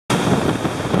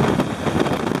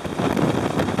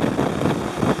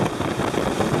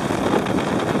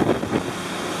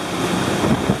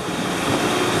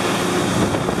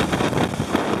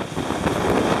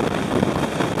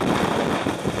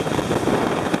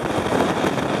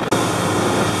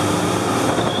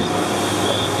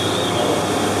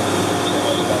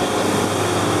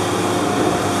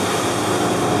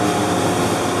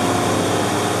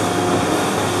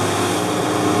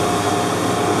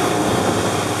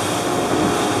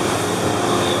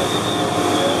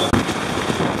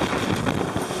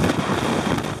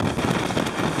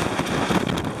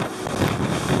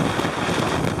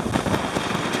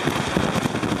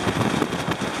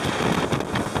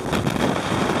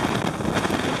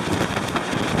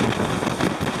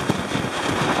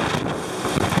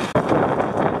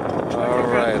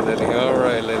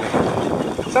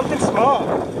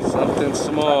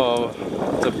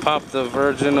Pop the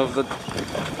virgin of the...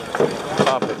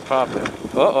 Pop it, pop it.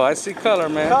 Uh-oh, I see color,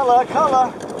 man. Color,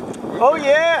 color. Oh,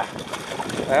 yeah.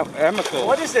 Amical.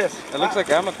 What is this? It looks like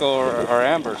amical or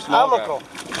amber. Small Amical. guy.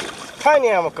 Tiny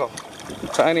amical.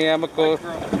 Tiny amical.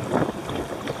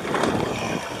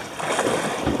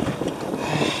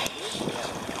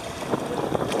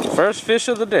 First fish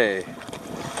of the day.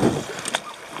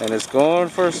 And it's going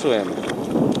for a swim.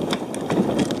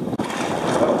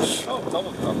 Oh, it's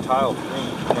almost a tile green.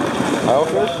 Tile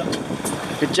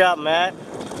fish? Good job, Matt.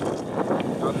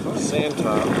 Sand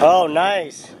tile. Oh,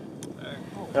 nice.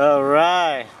 All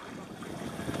right.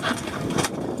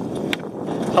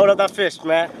 Hold up that fish,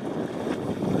 Matt.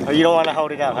 Oh, you don't want to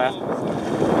hold it up, huh?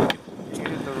 You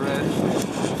hit the red.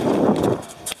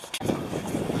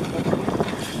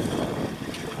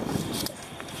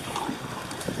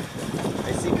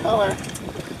 I see color.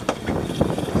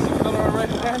 See color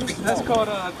already, Danny? That's called,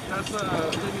 that's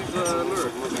Vinny's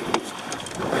lure.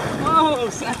 Oh,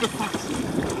 sacrifice.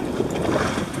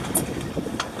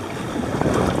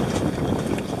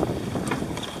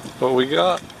 What we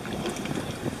got?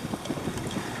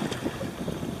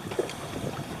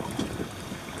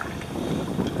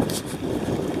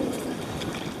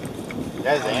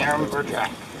 That is an amber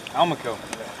jack. Almaco.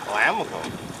 Oh, amical.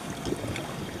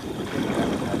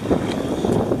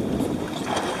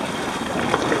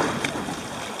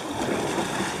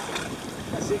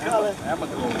 I see color.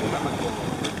 Almaco.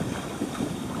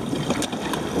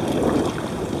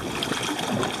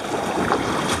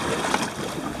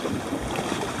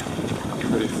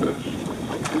 Pretty fish.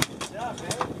 Yeah,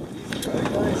 man.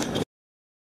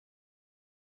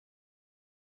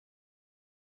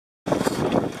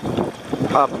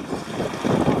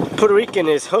 Puerto Rican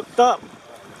is hooked up.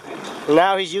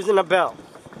 Now he's using a belt.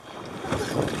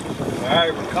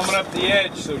 Alright, we're coming up the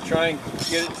edge, so try and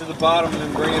get it to the bottom and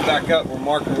then bring it back up. We're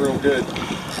marking real good.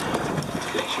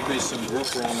 There should be some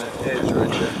grouper on that edge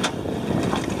right there.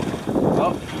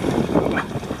 Oh.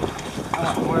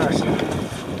 Where is it?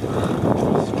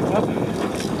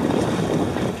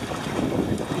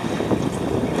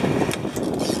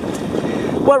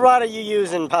 What rod are you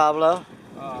using, Pablo?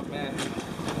 Oh man,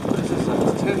 this is a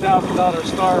 $10,000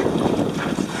 star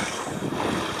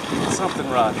something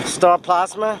rod. Star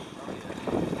Plasma?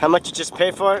 How much you just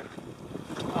pay for it?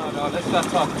 Oh no, let's not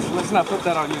talk. Let's not put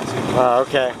that on YouTube. Oh,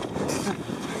 okay.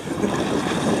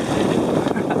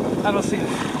 I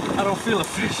don't feel a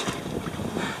fish.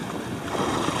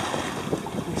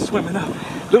 He's swimming up.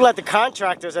 Look like the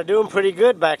contractors are doing pretty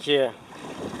good back here.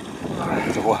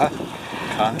 The what?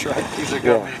 Contract? These are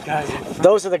government guys.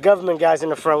 Those are the government guys in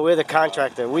the front. We're the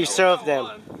contractor. We serve them.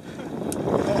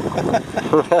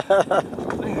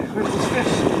 Where's this fish?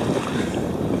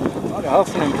 Oh, the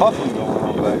huffing and puffing going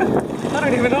on back here. I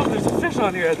don't even know if there's a fish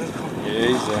on here at this point. Yeah,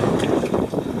 he's there.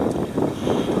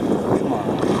 Come on.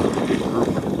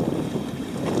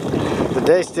 The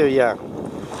day's still young.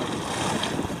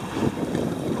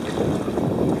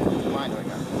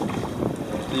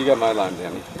 You got my line,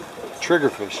 Danny.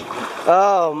 Triggerfish.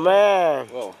 Oh man.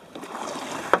 Whoa.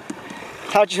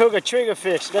 How'd you hook a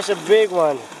triggerfish? That's a big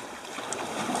one.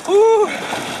 Ooh.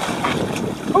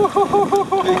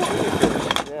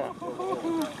 Yeah.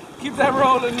 Keep that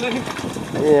rolling, Lee.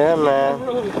 Yeah, man.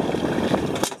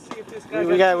 Let's see if this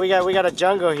guy We got a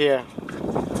jungle here.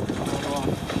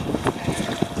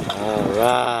 All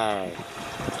right.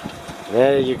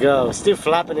 There you go. Still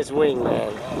flapping his wing,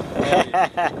 man.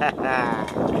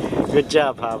 Good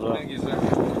job, Pablo. Thank you, sir.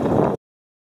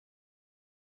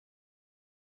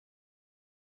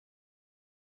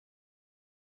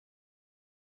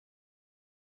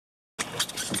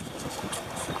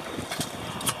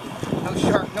 No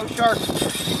shark, no shark.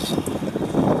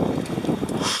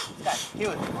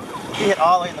 He hit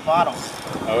all the way in the bottom.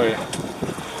 Oh, yeah.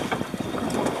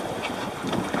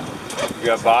 You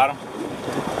got bottom?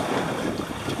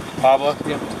 Pablo?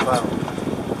 Yeah, bottom.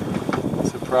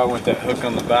 So probably went that hook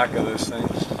on the back of this thing.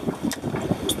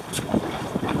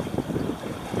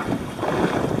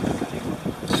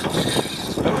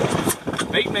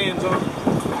 Bait man's on.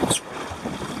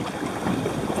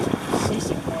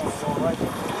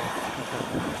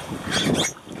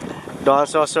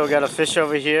 Don's also got a fish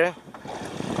over here.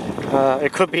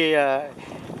 It could be,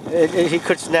 he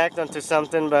could snack onto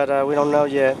something, but we don't know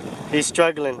yet. He's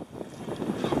struggling.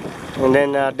 And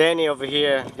then Danny over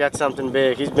here got something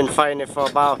big. He's been fighting it for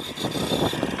about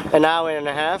an hour and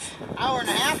a half. Hour and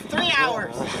a half? 3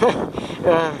 hours.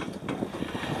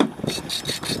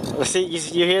 See,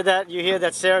 you hear that? You hear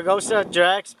that Saragossa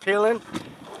Drax peeling?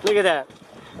 Look at that.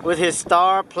 With his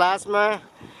Star Plasma,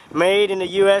 made in the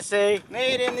USA.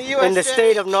 Made in the USA. In the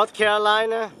state of North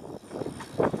Carolina.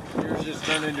 You're Ours just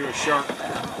turned into a shark.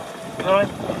 Really?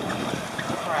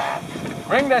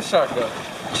 Bring that shark up.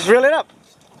 Just reel it up.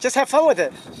 Just have fun with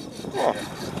it. Yeah.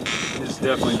 It's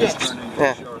definitely just turned into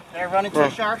a shark. They're running to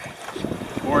a shark.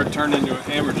 Or it turned into an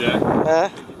amberjack.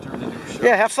 It turned into a shark.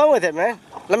 Yeah, have fun with it, man.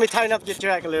 Let me tighten up your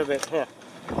drag a little bit. Yeah.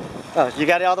 Oh, you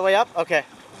got it all the way up? Okay.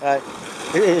 All right.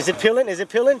 Is it peeling? Is it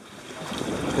peeling?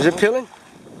 Is it peeling?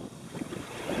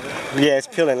 Yeah, it's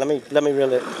peeling. Let me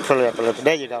reel it, pull it up a little bit.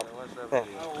 There you go.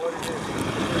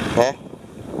 Yeah.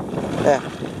 Yeah.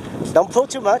 Don't pull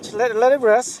too much. Let it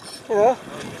rest. You know.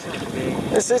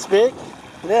 It's big.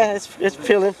 Yeah, it's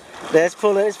peeling. Yeah, it's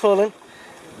pulling. It's pulling.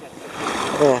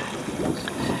 Yeah.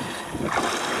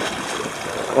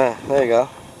 Yeah. There you go.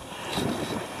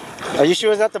 Are you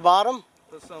sure it's not the bottom?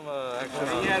 Put some He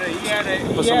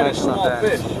had a small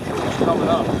fish coming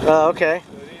up. Oh, okay.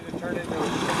 So it either turned into,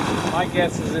 my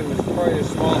guess is it was probably a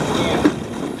small scam.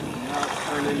 Now it's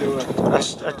turned into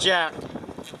A jack.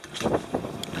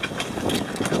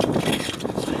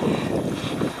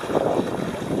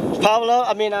 Pablo,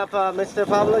 Mr.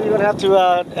 Pablo, you're gonna have to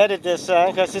edit this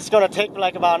because it's gonna take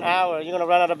like about an hour. You're gonna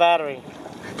run out of battery.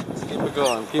 Let's keep it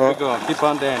going. Keep it going. Keep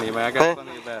on Danny, man. I got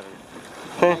plenty of battery.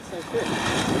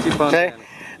 Keep on Okay. Danny.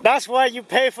 That's why you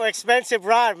pay for expensive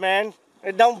rod, man.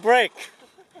 It don't break.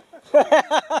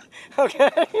 Okay.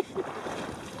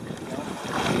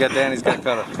 You got Danny's got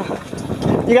color.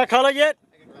 You got color yet?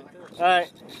 All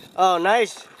right. Oh,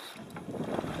 nice.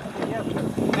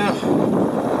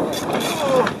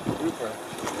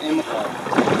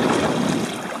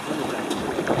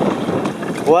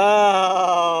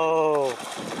 Wow.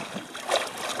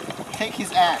 Take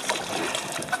his ass.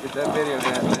 Get that video,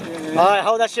 Danny. All right,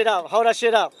 hold that shit up. Hold that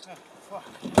shit up.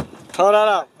 Hold that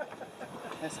up.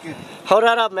 That's good. Hold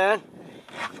that up, man.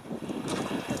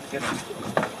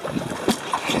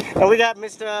 And we got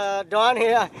Mr. Don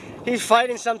here. He's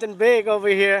fighting something big over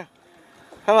here.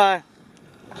 Come on.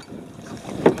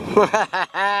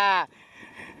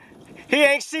 He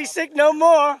ain't seasick no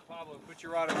more. Pablo, put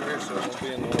your rod over here so it won't be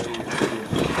in the way of your video.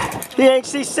 He ain't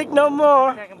seasick no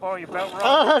more. I can borrow your belt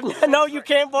rod. No, you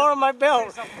can't borrow my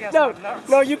belt.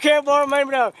 No, you can't borrow my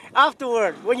belt.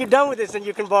 Afterward, when you're done with this, then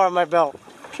you can borrow my belt.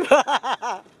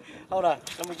 Hold on,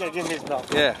 let me give me his belt.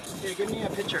 Yeah. Here, give me a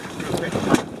picture real quick.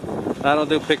 I don't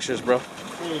do pictures, bro.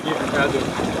 Here you go.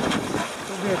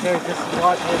 Just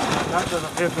watch it. That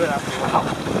doesn't feel good after a while.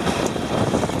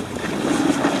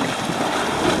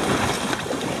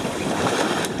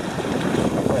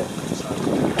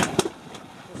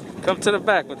 Come to the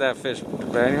back with that fish,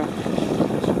 Daniel. Go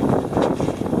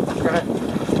ahead.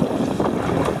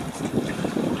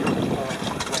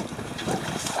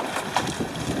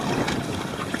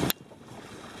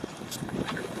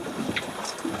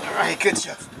 All right, good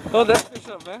stuff. Hold that fish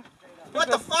up, man. What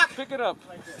the fuck? Pick it up.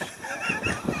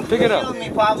 Pick it up. Kill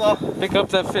me, Pablo. Pick up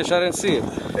that fish. I didn't see it.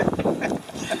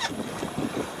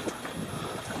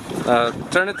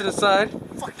 Turn it to the side.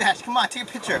 Fuck that. Come on, take a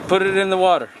picture. Put it in the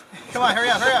water. Come on, hurry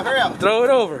up, hurry up, hurry up. Throw it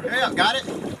over. Hurry up, got it?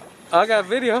 I got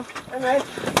video. Hey, man. You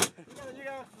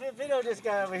gotta video this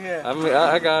guy over here.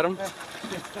 I got him. Oh,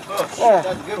 shit, that's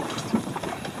a good one.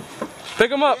 Pick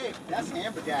him up. Hey, that's an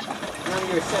amberjack.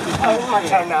 Oh, it's my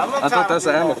time now. I thought that's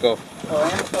an Amico.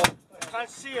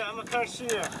 Connoisseur. I'm a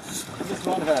connoisseur. This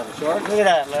one have a shark. Look at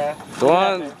that, man.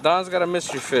 Don's got a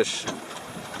mystery fish.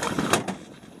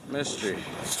 Mystery.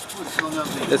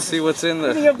 Let's see what's in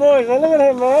Look at there. your boys, man. Look at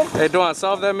him, man. Hey, Don,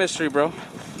 solve that mystery, bro.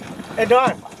 Hey,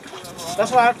 Don.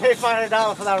 That's why I paid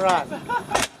 $500 for that rod.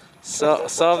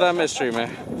 Solve that mystery,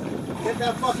 man. Get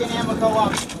that fucking Amico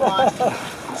up. Come on.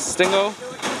 Stingo?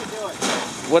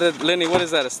 Lenny, what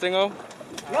is that, a stingo?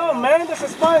 No, man. That's a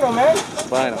spinal, man.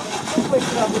 Spinal. Don't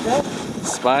mix it up with that.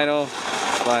 Spinal.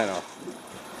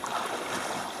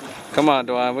 Come on,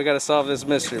 Dwan, we gotta solve this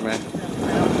mystery, man.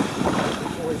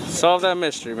 Solve that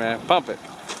mystery, man. Pump it.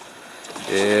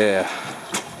 Yeah.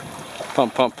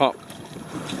 Pump. Pump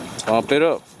it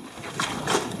up.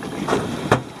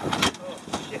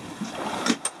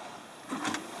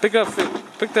 Pick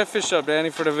that fish up, Danny,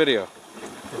 for the video.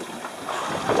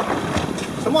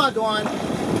 Come on, Dwan.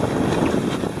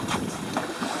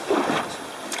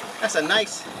 That's a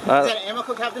nice. Is that an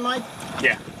Amico, Captain Mike?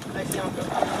 Yeah. Nice Amico.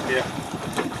 Yeah.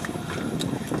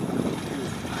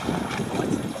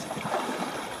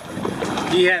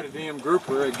 He had a damn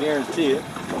grouper, I guarantee it.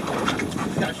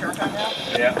 He's got a shark on now?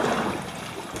 Yeah.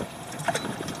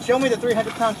 Show me the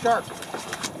 300-pound shark.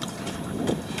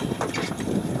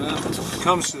 Well, if it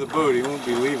comes to the boat, he won't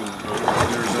be leaving the boat.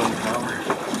 There's his own power.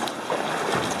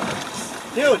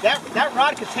 Dude, that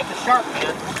rod could take a shark,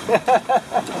 man.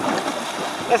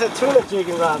 That's a tuna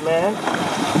jigging rod, man.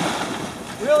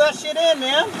 Reel that shit in,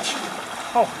 man.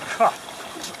 Oh, God.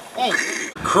 Hey.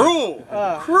 Cruel!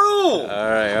 Cruel!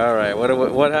 All right.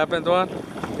 What happened, Juan?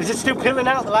 Is it still peeling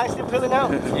out? The line's still peeling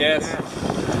out? Yes. It's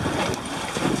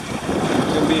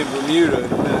gonna be in Bermuda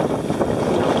in a minute.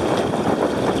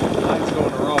 Line's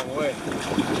going the wrong way.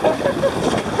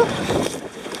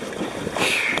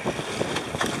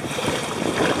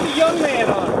 Put the young man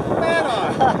on. Man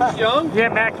on. He's young. Yeah,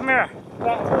 Matt, come here.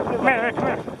 Matt, come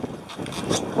here.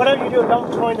 Whatever you do,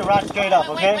 don't point the rock straight up,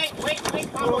 okay? Wait.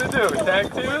 What do we do? Tag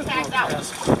team? Tagged out.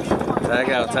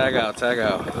 Tag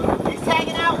out. He's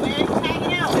tagging out, man. He's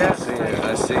tagging out. I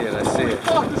see it.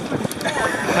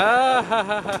 Yeah,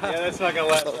 that's not gonna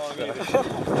last long either.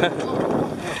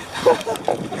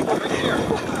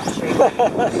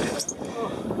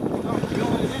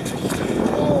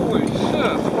 Holy shit.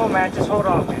 Come on, Matt, just hold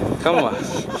on, man. Come on.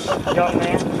 Young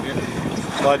man.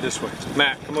 Slide this way.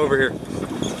 Matt, come over here.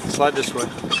 Slide this way.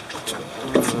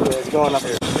 Yeah, it's going up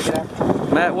here. Look at that.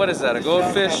 Matt, what is that? A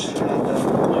goldfish?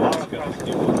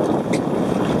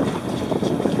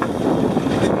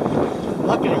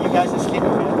 Lucky that you guys are sleeping,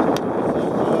 man.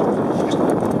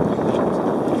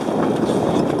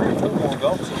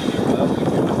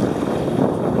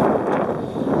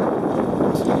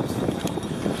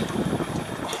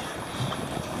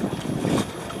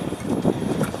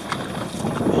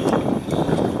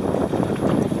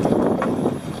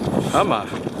 Come on.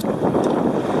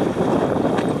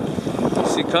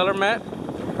 See color, Matt?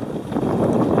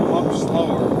 Up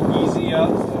slower, easy up,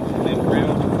 and then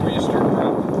reel before you start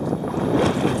running.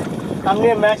 I'm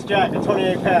near max jack at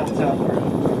 28 pounds, so.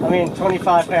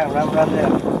 25 pounds, around there.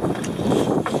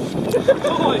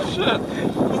 Holy shit!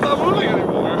 It's not moving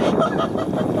anymore.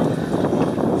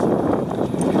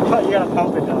 But you gotta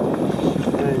pump it though.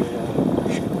 There you go.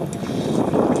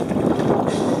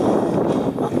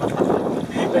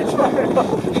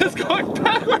 It's going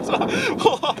backwards.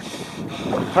 Hold on.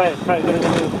 Pray, get it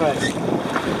in, pray.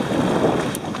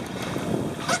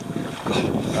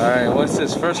 Alright, what's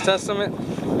this? First Testament?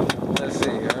 Let's see.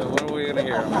 What are we gonna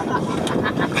hear?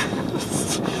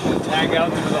 Tag out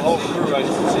to the whole crew. I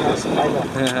just see this. I know.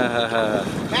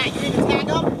 Matt, you need to tag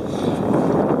up?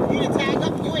 You need to tag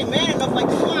up? You ain't man enough like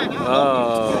you want.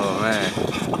 Oh, man.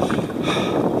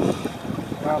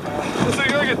 Is he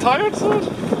gonna get tired soon?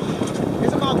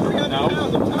 It's about 300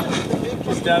 pounds. I'm telling you.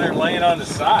 He's down there laying on the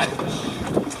side.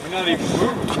 You're not even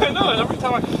moving. I know, every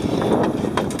time I...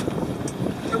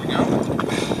 There we go.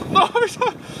 No, every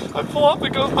time I pull up,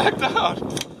 it goes back down.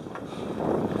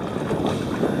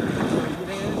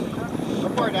 How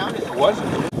far down is it? It wasn't.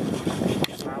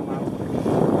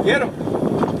 Get him.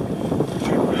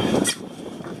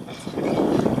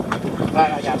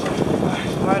 Alright, I got you.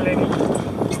 Alright, lady.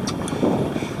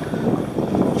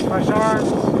 Fresh arms.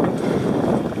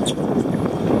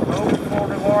 Oh, before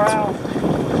they wore out.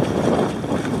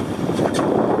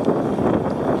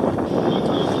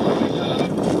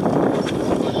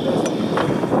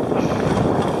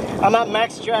 I'm at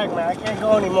max drag, man. I can't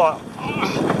go anymore.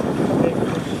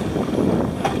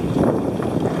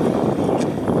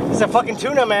 It's a fucking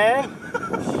tuna, man.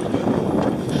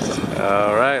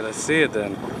 Alright, let's see it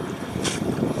then.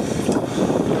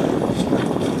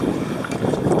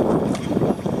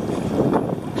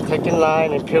 Taking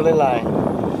line and peeling line.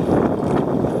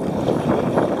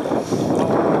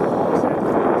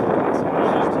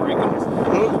 Just break it.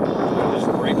 Just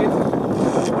break it.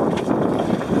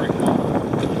 Break it off.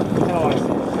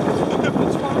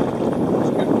 It's fine. It's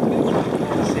good.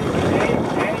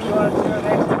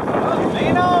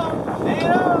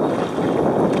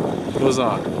 Who's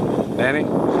on? Danny?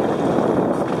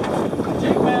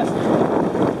 Jig master.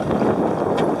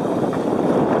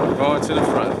 Going to the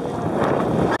front.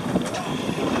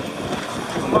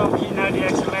 Come on, you know the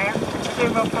extra man.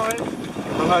 Came up for it.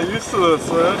 I'm not used to this,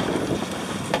 man.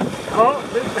 Oh,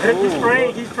 he's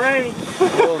praying.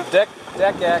 Little deck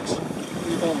action.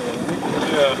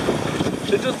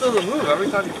 Yeah. It just doesn't move every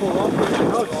time you pull off.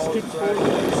 Oh, it just keeps falling.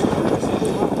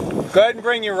 Go ahead and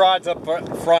bring your rods up front.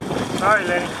 Sorry,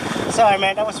 lady. Sorry,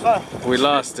 man. That was fun. We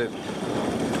lost it.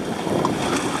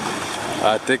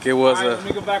 I think it was Let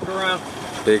me go back around.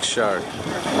 big shark.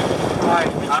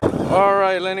 Alright.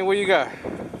 Alright, Lenny, what you got?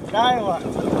 Iowa.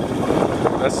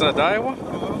 That's a Daiwa?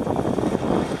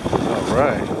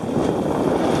 Alright.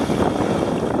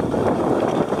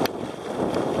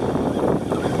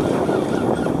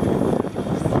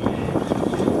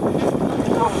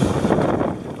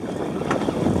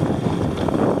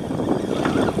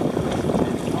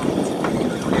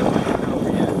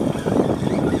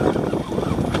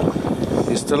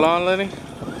 You still on, Lenny?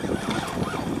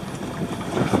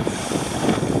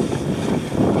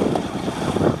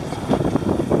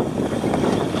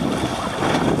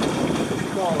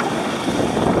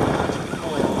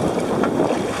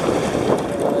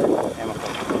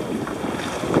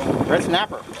 Red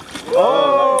snapper.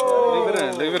 Oh! Leave it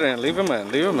in, leave it in, leave him in,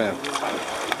 leave him in.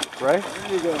 Right?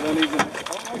 There you go, then he's in.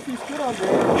 Oh, he's good on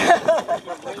there.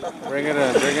 Bring it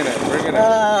in, bring it in, bring it in. Look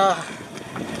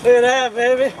at that,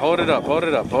 baby. Hold it up, hold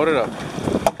it up, hold it up.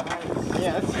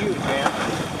 Yeah, that's huge, man.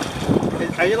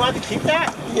 Are you allowed to keep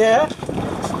that? Yeah.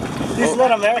 This is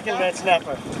not American red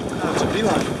snapper. Oh, it's a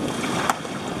beeline.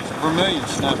 It's a Vermilion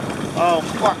snapper. Oh,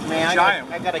 fuck, man.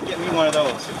 Giant. I gotta get me one of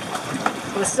those.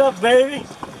 What's up, baby?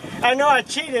 I know I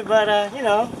cheated, but you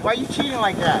know. Why are you cheating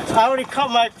like that? I already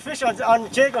caught my fish on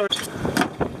jig already.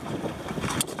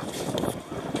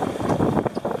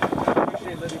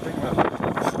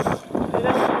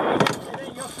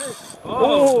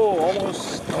 Oh,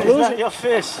 almost. It's not your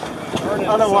fish.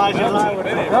 Otherwise, your line would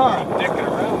have gone.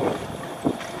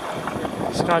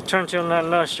 It's gonna turn to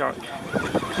another shark.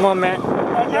 Come on, man.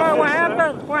 Oh, what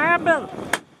happened? What happened?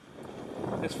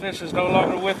 This fish is no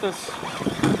longer with us.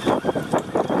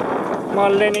 Come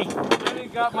on, Lenny. Lenny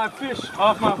got my fish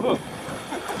off my hook.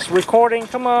 It's recording.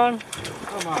 Come on.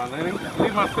 Come on, Lenny.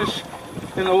 Leave my fish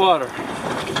in the water.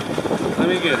 Let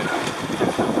me get it.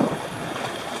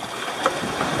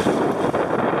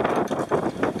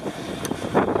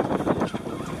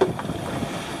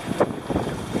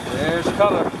 There's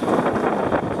color.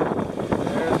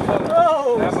 There's color.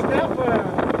 Oh, Snapper. snapper.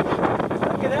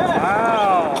 Look at that.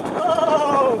 Wow.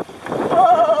 Oh,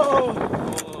 oh.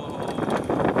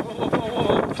 Whoa, whoa,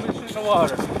 whoa. Fish in the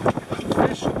water.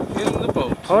 Fish in the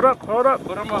boat. Hold up, hold up.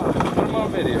 Put them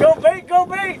on video. Go bait, go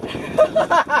bait.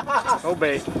 Go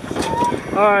bait.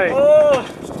 All right. Oh.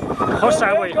 Hold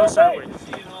sideways, hold sideways.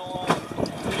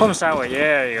 Hold sideways. Yeah,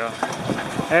 there you go.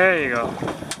 There you go.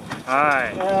 All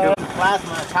right.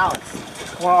 Plasma italics.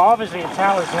 Well, obviously a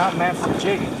towel is not meant for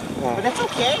jigging. But that's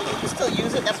okay. You can still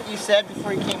use it. That's what you said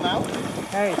before you came out.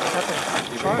 Hey,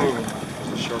 nothing. Keep it moving.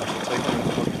 The shark will take them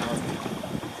and hook them up.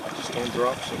 Just don't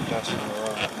drop so fast in the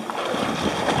rod.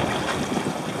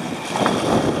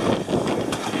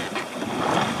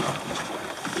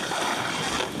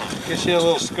 Guess you had a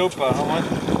little scope out, huh, Mike?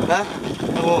 Huh?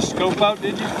 A little scope out,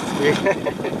 did you?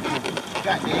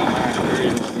 Got Dave. Alright, there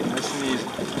you go. Nice and easy.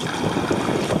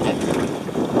 What's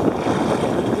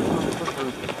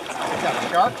that, a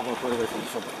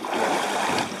shark?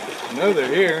 No,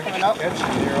 they're here. Coming up. Catch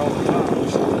them here all the time.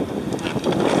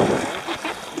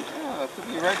 Yeah, that could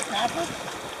be a red snapper.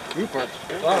 Grouper.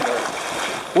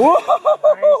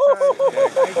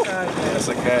 That's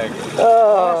a gag.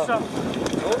 Awesome.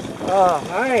 Oh,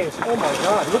 nice. Oh my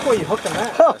God. Look where you hooked him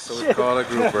at. That's what we call a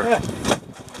grouper.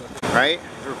 Right?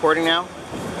 It's recording now?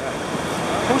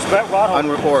 Who's that rod?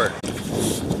 Unrecord.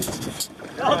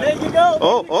 Oh, there you go.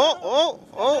 Oh.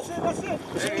 That's it.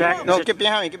 Is it Jack? No, get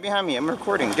behind me. Get behind me. I'm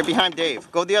recording. Get behind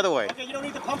Dave. Go the other way. Okay, you don't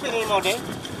need to pump it anymore, Dave.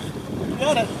 You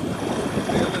got it.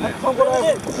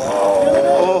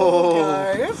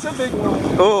 Oh. It's a big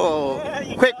one. Oh.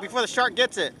 Quick, before the shark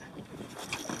gets it.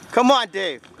 Come on,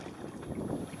 Dave.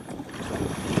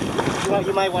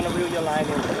 You might want to reel your line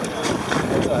in.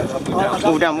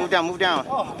 Move down.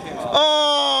 Oh!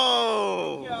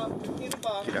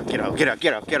 Get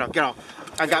up.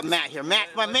 I got Matt here.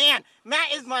 Matt's my man.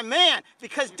 Matt is my man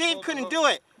because Dave couldn't do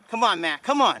it. Come on, Matt.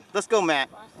 Come on. Let's go, Matt.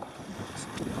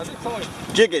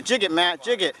 Jig it, Matt.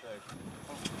 Jig it.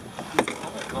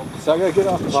 So I gotta get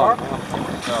off the shark.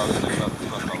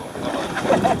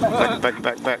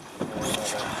 Back.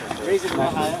 Raise it more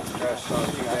higher.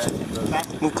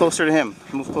 Move closer to him.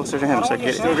 So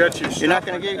get Still it. got you. You're not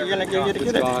gonna get. You're gonna get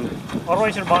it. All the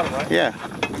way to the bottom, right? Yeah.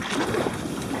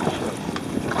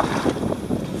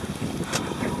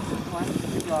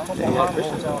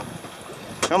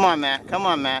 Come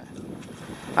on, Matt.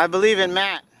 I believe in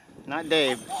Matt, not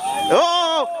Dave.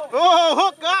 Oh!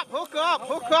 Hook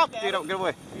up! Get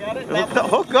away.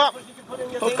 Hook up.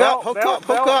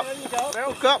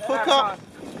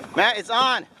 Matt, it's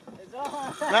on.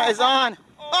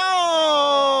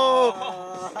 Oh!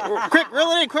 Quick,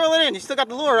 reel it in. You still got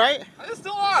the lure, right? It's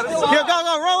still on. Here,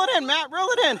 go. Roll it in, Matt. Roll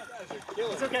it in.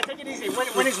 It's okay, take it easy.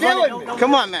 When it's running, don't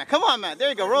Come on, Matt. There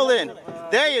you go. Roll it in.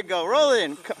 There you go. Roll it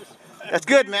in. That's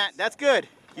good, Matt. That's good.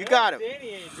 You got him.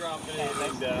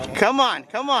 Come on.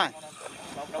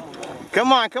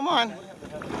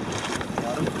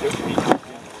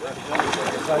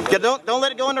 Yeah, don't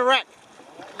let it go in the wreck.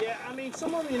 Yeah, I mean,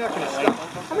 some of them you're not gonna stop.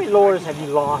 How many lures have you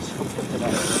lost?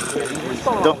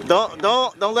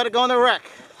 Don't let it go in the wreck.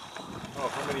 Oh,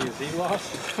 how many has he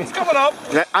lost? It's coming up.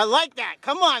 I like that.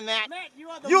 Come on, Matt. You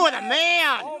are the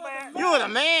man. You are the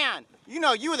man. You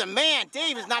know you are the man.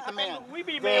 Dave is not the man. We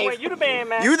be man. Wait, you the man,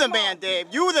 man. You the man,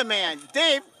 Dave. You the man.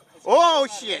 Dave. Oh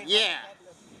shit, yeah.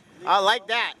 I like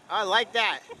that.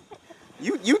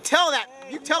 You tell that.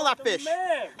 You tell that fish.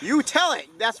 You tell it.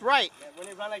 That's right. When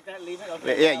they run like that, leave it.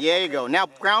 Okay. Yeah, there you go. Now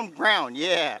ground.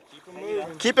 Yeah.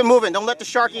 Keep it moving. Don't let the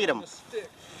shark eat him.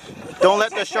 Don't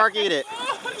let the shark eat it.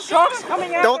 Sharks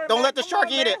coming out. Don't let the shark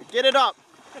eat it. Get it up.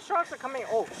 The sharks are coming.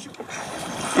 Oh shoot.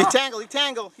 You tangle.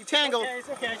 Okay, it's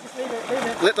okay. Just leave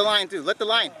it. Let the line through. Let the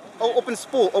line. Oh, open the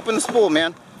spool. Open the spool,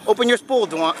 man. Open your spool,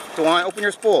 Dewan. Open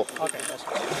your spool. Okay, that's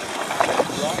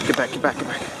fine. Get back.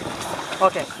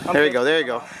 Okay. There you go.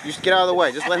 You just get out of the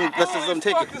way. Just let them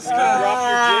take it. Yes,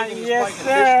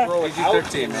 sir.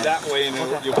 That way and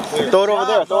you'll clear. Throw it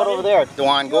over there.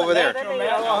 Dewan, go over there.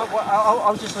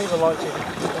 I'll just leave it alone too.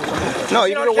 No,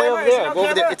 you can go way over there. Go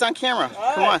over there. It's on camera.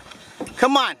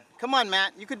 Come on,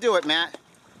 Matt. You could do it, Matt.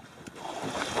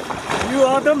 You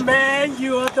are the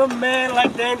man,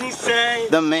 like Danny say.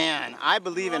 The man. I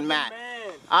believe in Matt.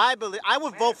 I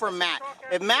would vote for Matt.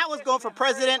 If Matt was going for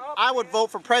president, I would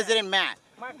vote for President Matt.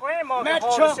 My grandmother.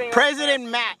 President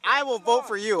Matt, I will vote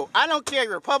for you. I don't care,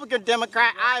 you're Republican,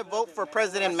 Democrat, I vote for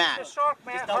President Matt. Shark,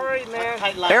 man. Hurry, man.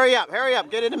 Hurry up,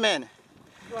 get him in.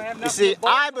 You see,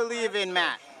 I believe in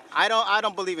Matt. I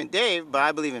don't believe in Dave, but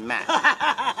I believe in Matt.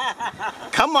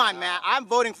 Come on, Matt, I'm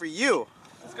voting for you.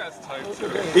 This guy's tired too.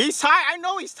 He's tired, I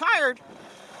know he's tired.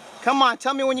 Come on,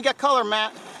 tell me when you get color,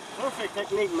 Matt. Perfect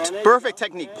technique, man. Perfect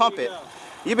technique, pump it.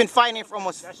 You've been fighting for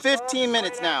almost 15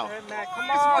 minutes now. Come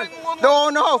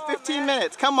on. No, 15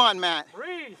 minutes. Come on, Matt.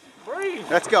 Breathe.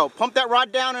 Let's go. Pump that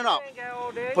rod down and up.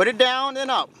 Put it down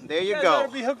and up. There you go.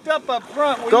 Be hooked up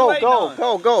front.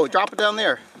 Go. Drop it down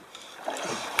there.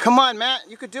 Come on, Matt.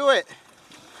 You could do it.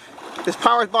 This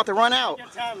power is about to run out. Take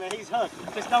your time, man. He's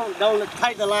hooked. Just don't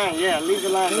tighten the line. Yeah, leave the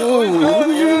line.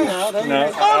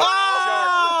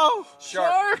 Oh!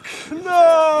 Shark.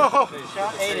 No!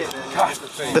 Shark ate it.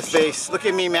 The face. Look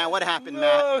at me, Matt. What happened,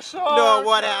 Matt? No,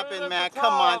 what happened, Matt?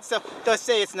 Come on. So, don't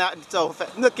say it's not so.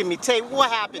 Look at me. Tay, what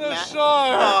happened, Matt?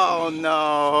 Oh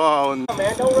no.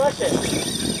 Man, don't rush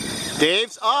it.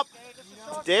 Dave's up.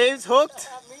 Dave's hooked.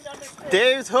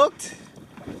 Dave's hooked.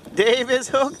 Dave is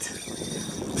hooked.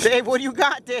 Dave, what do you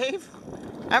got, Dave?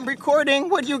 I'm recording.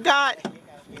 What do you got?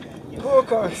 Don't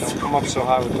come up so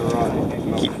high with the rod.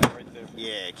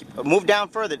 Yeah, move down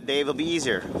further, Dave. It'll be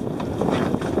easier.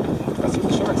 That's what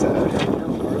the shark's at.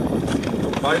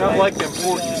 Might not like them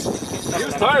porkies. He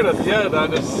was tired at the end. I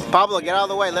just. Pablo, get out of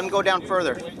the way. Let him go down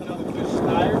further. And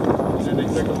then they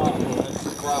pick them up.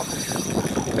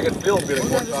 I can feel him getting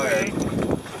more tired.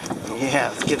 Yeah,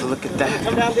 let's get a look at that.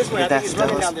 Come down this way. Look at that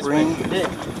Stella Spring.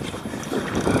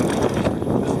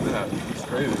 It's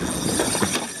crazy.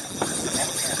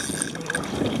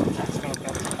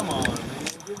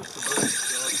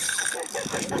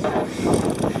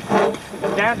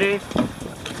 Down, Dave.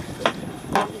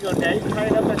 You go, Dave. Tie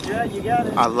it up at your, you got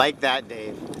it. I like that,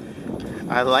 Dave.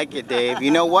 I like it, Dave.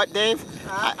 You know what, Dave?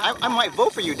 I might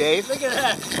vote for you, Dave. Look at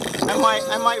that.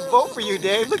 I might vote for you,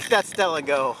 Dave. Look at that Stella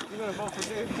go. You gonna vote for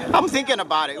Dave? I'm thinking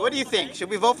about it. What do you think? Should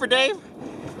we vote for Dave?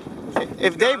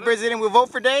 If Dave brings it in, we vote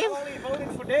for Dave? I'm only voting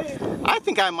for Dave. I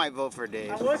think I might vote for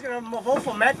Dave. I was gonna vote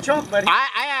for Matt Trump, but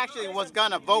I actually was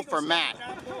gonna vote for Matt.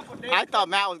 I thought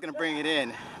Matt was gonna bring it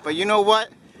in. But you know what?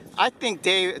 I think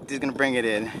Dave is gonna bring it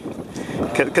in.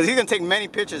 Because he's gonna take many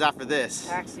pictures after this.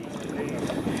 Taxi.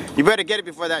 You better get it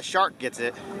before that shark gets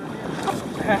it.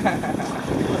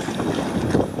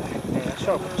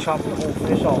 Shark chopped the whole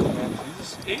fish off, man.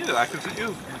 Eat it. I can see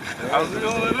you. I was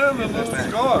feeling it in and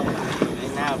it's gone.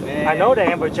 I know the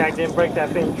amberjack didn't break that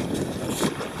thing.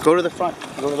 Go to the front.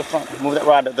 Go to the front. Move that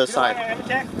rod to the side.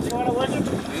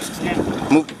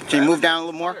 Move. Can you move down a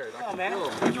little more?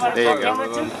 There you go.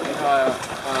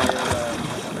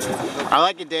 I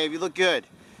like it, Dave. You look good.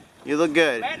 You look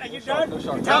good. Matt, are you done?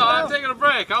 No, I'm taking a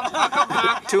break. I'll come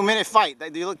back. 2-minute fight.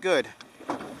 You look good.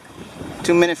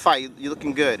 2-minute fight. You're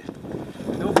looking good.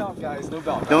 No belt, guys. No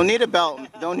belt. Don't need a belt.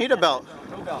 Don't need a belt.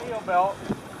 No belt. Steel belt.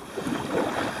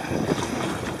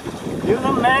 You're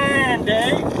the man,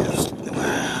 Dave.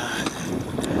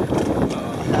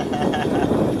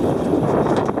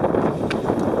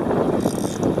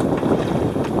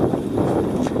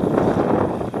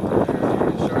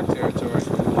 Shark territory.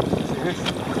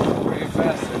 Bring it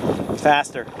faster.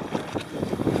 Faster.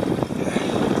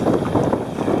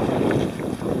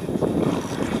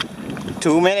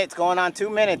 Two minutes. Going on 2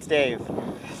 minutes, Dave.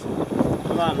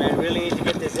 Come on, man. Really need to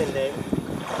get this in, Dave.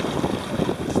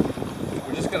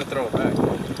 We're just gonna throw it back.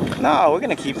 No, we're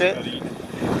gonna keep it.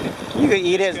 You can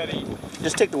eat it.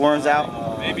 Just take the worms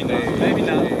out. Maybe not. Maybe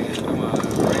not. Come on.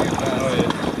 Bring it fast. Oh,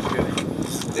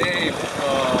 yeah. Dave.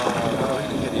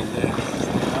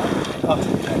 Oh.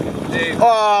 Dave.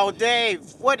 Oh, Dave.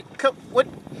 What?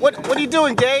 What are you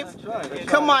doing, Dave?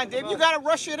 Come on, Dave. You gotta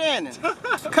rush it in.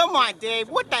 Come on, Dave.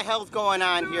 What the hell's going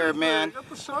on here, man?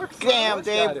 Damn,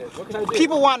 Dave.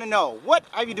 People want to know. What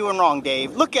are you doing wrong,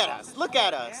 Dave? Look at us. Look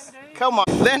at us. Come on.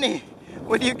 Lenny,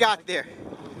 what do you got there?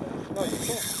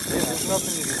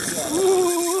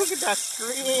 Ooh, look at that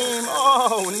scream.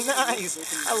 Oh,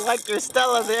 nice. I like your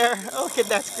Stella there. Look at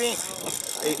that scream.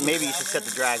 Hey, maybe you should set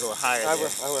the drag a little higher. I will.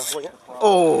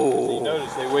 Oh. You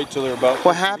notice they wait till they're about.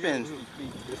 What happened?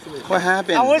 What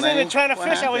happened, I wasn't Lenny? even trying to What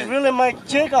fish. happened? I was reeling my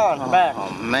jig on back.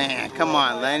 Oh, man. Come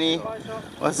on, Lenny.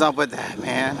 What's up with that,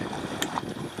 man?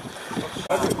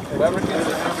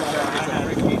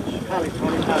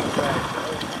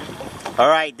 All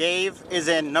right, Dave is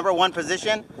in number 1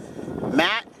 position.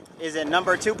 Matt is in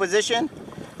number 2 position.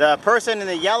 The person in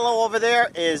the yellow over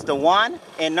there is the one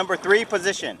in number 3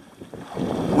 position.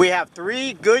 We have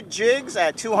 3 good jigs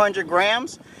at 200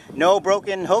 grams. No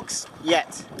broken hooks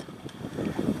yet.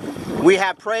 We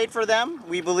have prayed for them.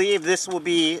 We believe this will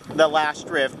be the last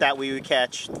drift that we would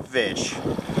catch fish. I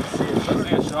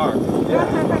see a shark. Yeah.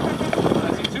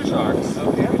 I see 2 sharks.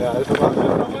 Okay. Yeah, there's a lot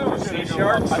of see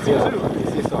sharks. I see 2.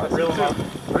 Reel them up.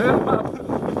 Reel them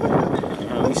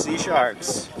up. We see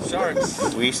sharks.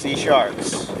 Sharks. We see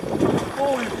sharks.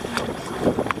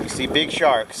 We see big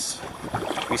sharks.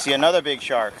 We see another big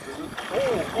shark.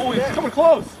 Oh, he's coming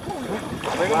close.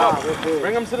 Bring him up.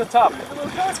 Bring him to the top.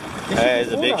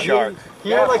 There's a big shark.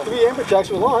 He had like 3 amber jacks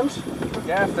with lunch.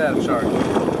 Gas that shark. 3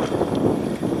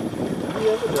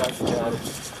 amber jacks.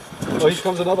 Oh, here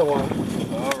comes another one.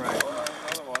 All right.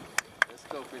 Another one. Let's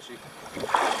go, fishy.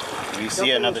 We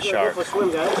see another shark. Go for a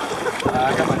swim, guys.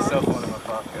 I got my cell phone in my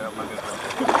pocket. I'm not gonna...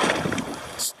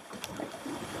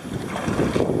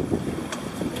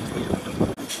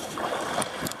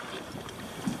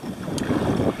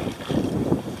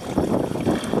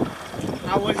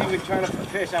 I wasn't even trying to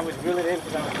fish. I was reeling in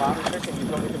because I was bottom fishing. You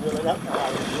told me to reel it up.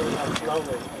 I was reeling out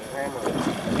slowly. Hammering.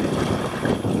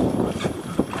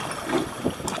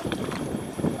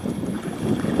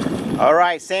 All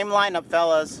right, same lineup,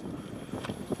 fellas.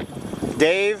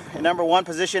 Dave in number 1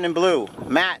 position in blue.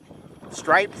 Matt,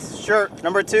 striped shirt,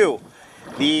 number 2.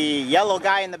 The yellow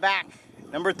guy in the back,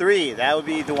 number 3. That would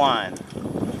be the one.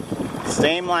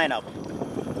 Same lineup.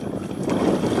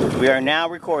 We are now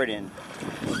recording.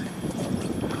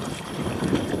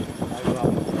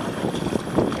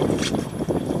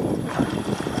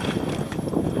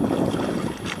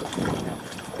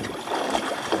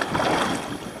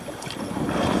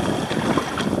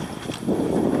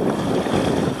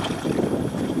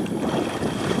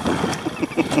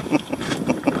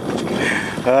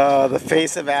 The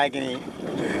face of agony.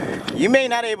 You may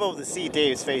not be able to see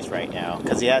Dave's face right now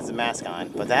because he has the mask on,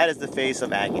 but that is the face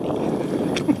of agony.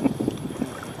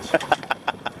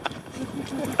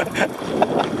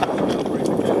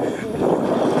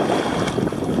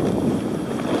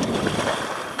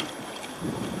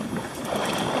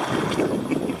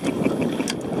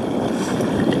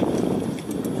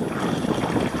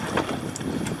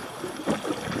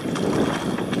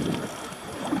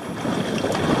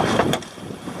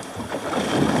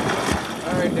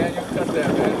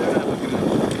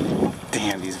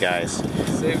 Damn, these guys.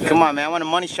 Come on, man. I want a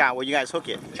money shot where you guys hook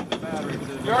it.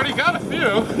 You already got a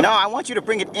few. No, I want you to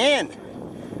bring it in.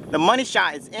 The money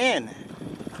shot is in.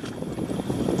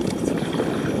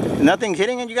 Nothing's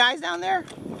hitting you guys down there?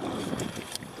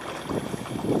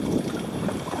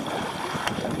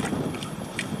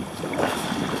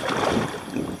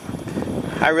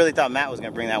 I really thought Matt was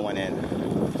going to bring that one in.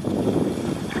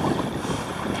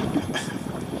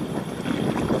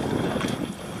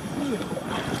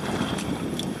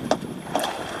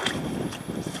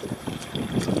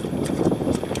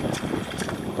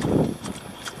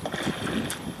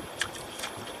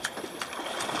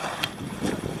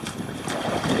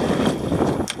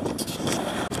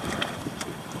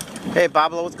 Hey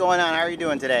Pablo, what's going on? How are you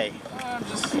doing today? I'm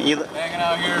just hanging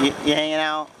out here. You hanging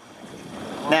out?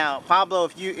 Now, Pablo,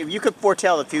 if you could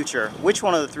foretell the future, which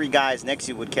one of the 3 guys next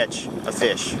to you would catch a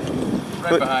fish?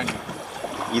 Right behind you.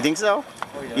 You think so?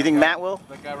 Oh, yeah, you think Matt will?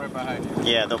 That guy right behind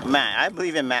you. Yeah, Matt. I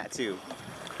believe in Matt too.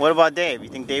 What about Dave? You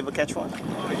think Dave will catch one?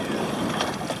 Oh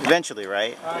yeah. Eventually,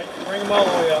 right? All right, bring them all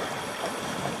the way up.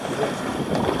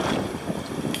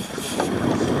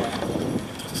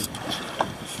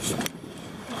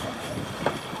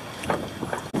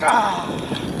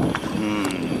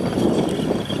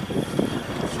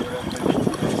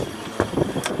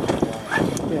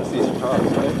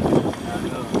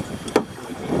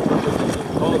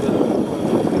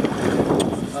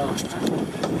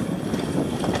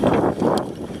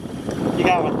 You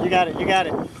got one. You got it. You got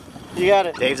it. You got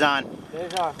it. Dave's on.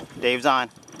 Dave's on. Dave's on.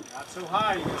 So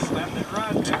high, you can slam that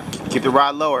rod down. Keep the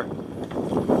rod lower.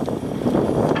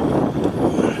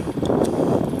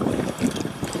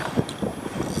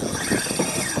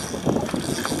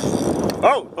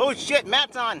 Oh shit,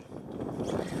 Matt's on. Is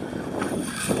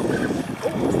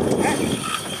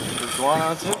one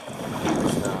on too?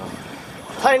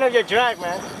 Tighten up your drag,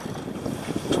 man.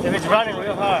 If it's running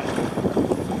real hard.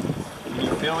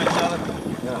 You feel each other?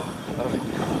 No.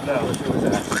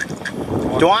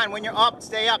 Dwan, when you're up,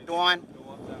 stay up, Dwan.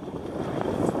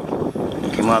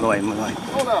 Okay, move out of the way, move out of the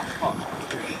way. Hold on.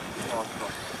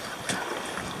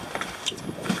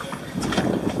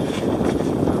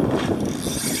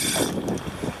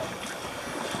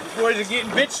 Boys are getting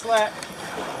bitch slapped.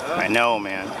 I know,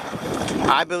 man.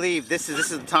 I believe this is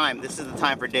the time. This is the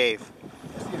time for Dave.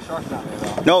 I see a shark down there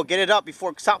though. No, get it up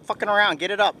before. Stop fucking around.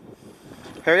 Get it up.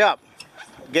 Hurry up.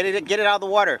 Get it out of the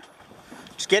water.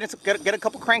 Just get a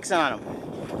couple cranks on him.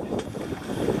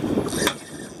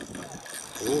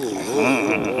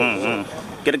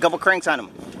 Get a couple cranks on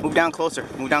him. Move down closer.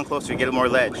 Move down closer. Get more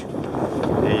ledge.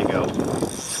 There you go.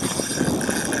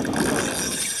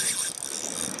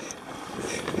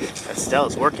 That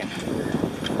Stella's working.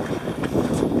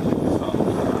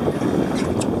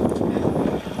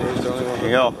 There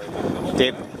you go.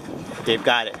 Dave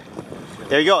got it.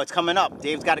 There you go. It's coming up.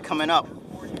 Dave's got it coming up.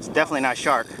 It's definitely not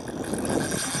shark.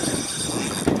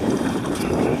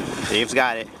 Dave's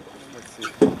got it.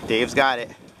 Dave's got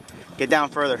it. Get down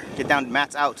further. Get down.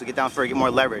 Matt's out, so get down further. Get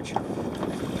more leverage.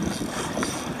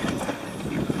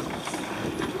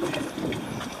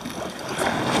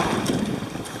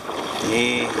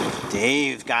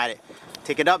 Dave's got it.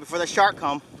 Take it up before the shark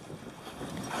come.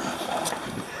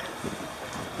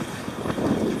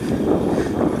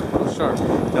 No shark.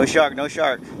 No shark. No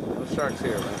shark. No sharks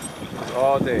here, man. It's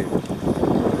all Dave.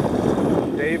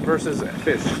 Dave versus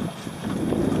fish.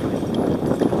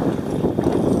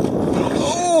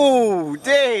 Oh,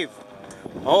 Dave.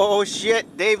 Oh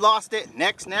shit. Dave lost it.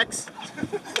 Next.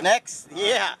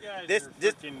 Yeah. This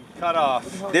Cut off.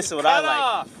 this is what I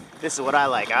like. This is what I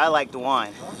like. I like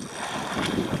Dwan.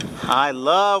 I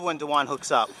love when Dwan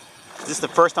hooks up. This is the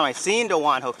first time I've seen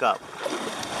Dwan hook up.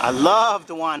 I love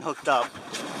Dwan hooked up.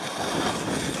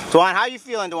 Dwan, how you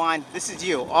feeling, Dwan? This is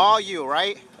you. All you,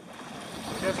 right?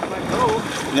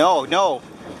 No.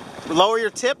 Lower your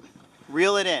tip,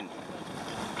 reel it in.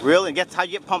 Reel it in. That's how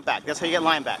you get pump back. That's how you get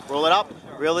line back. Roll it up,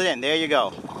 reel it in. There you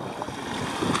go.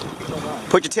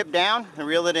 Put your tip down and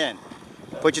reel it in.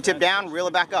 Put your tip down, reel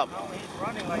it back up.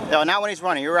 No, not when he's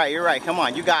running. You're right. Come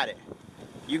on, you got it.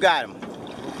 You got him.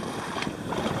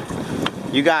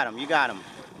 You got him.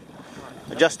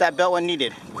 Adjust that belt when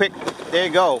needed. Quick, there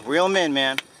you go. Reel him in,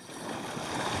 man.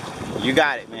 You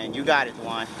got it, man. You got it,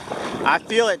 Dwan. I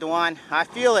feel it, Dwan. I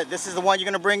feel it. This is the one you're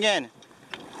going to bring in.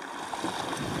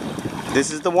 This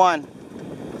is the one.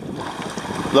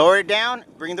 Lower it down,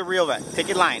 bring the reel back. Take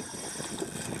your line.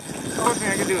 The only thing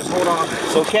I can do is hold on.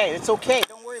 It's okay. It's okay.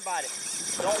 Don't worry about it.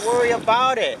 Don't worry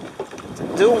about it.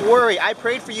 Don't worry. I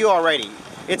prayed for you already.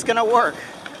 It's going to work.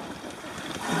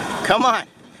 Come on.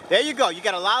 There you go. You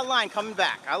got a lot of line coming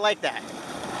back. I like that.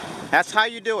 That's how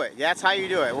you do it. That's how you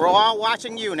do it. We're all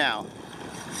watching you now.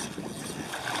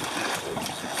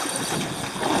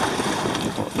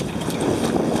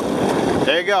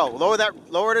 There you go.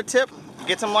 Lower the tip.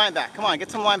 Get some line back. Come on,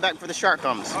 get some line back before the shark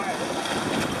comes.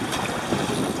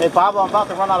 Hey Pablo, I'm about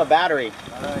to run out of battery.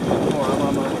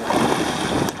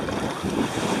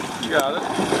 You got it.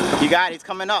 You got it. It's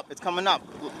coming up. It's coming up.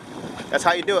 That's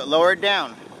how you do it. Lower it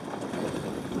down.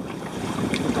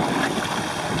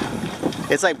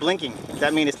 It's like blinking.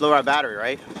 That means it's lower our battery,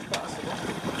 right?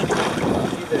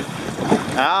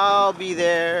 I'll be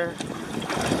there.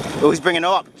 Oh, he's bringing it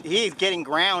up. He's getting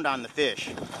ground on the fish.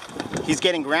 He's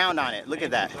getting ground on it. Look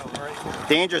at that.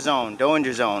 Danger zone.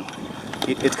 Danger zone.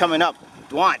 It's coming up.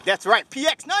 Dwan, that's right.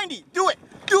 PX90. Do it.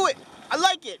 Do it. I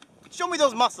like it. Show me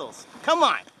those muscles. Come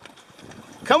on.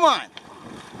 Come on.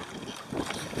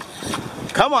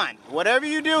 Come on. Whatever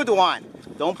you do, Dwan.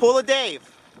 Don't pull a Dave.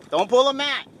 Don't pull a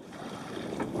Matt.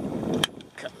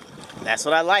 That's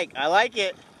what I like. I like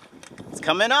it. It's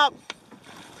coming up.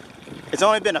 It's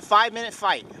only been a 5-minute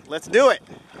fight. Let's do it.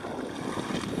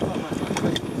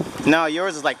 No,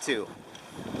 yours is like 2.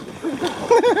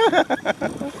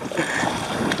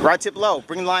 Rod tip low.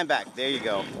 Bring the line back. There you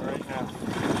go.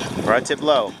 Rod tip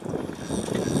low.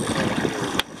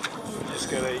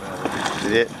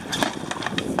 Did it?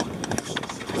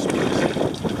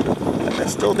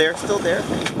 That's still there. Still there.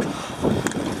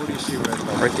 What do you see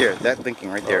Right there. That blinking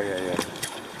right there. Oh, yeah.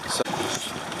 So,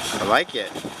 I like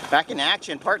it. Back in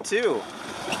action, part 2.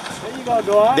 There you go,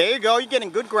 Dwan. There you go. You're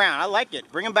getting good ground. I like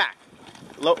it. Bring him back.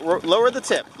 Lower the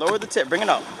tip. Lower the tip. Bring it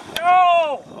up.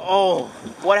 Oh! Oh,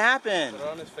 what happened? Put it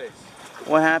on his face.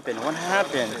 What happened? What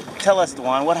happened? Tell us,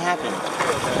 Dewan. What happened?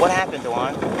 What happened,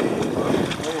 Dewan?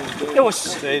 It was.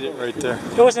 Stayed it right there.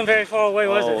 It wasn't very far away,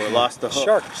 was Oh, it? we lost the hook.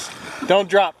 Sharks. Don't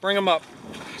drop. Bring them up.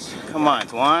 Come on,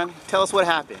 Dewan. Tell us what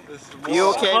happened. You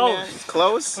okay, man?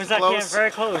 Close? Was that Close?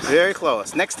 very close? Very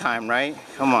close. Next time, right?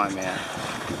 Come on, man.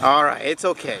 All right, it's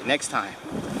okay. Next time.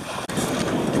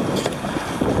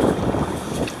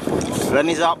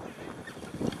 Lenny's up.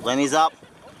 Lenny's up.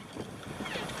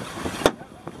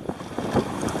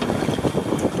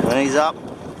 Lenny's up.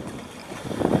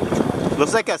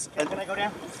 Looks like us. Can I go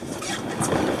down?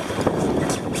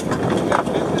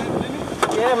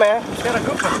 Yeah, man. It's got a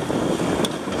grouper.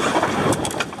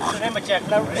 It's an amber jack.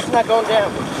 No, it's not going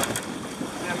down.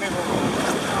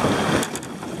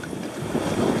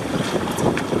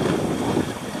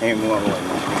 Hey, more.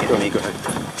 Go ahead.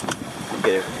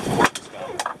 Get it.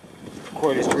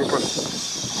 Record this grouper.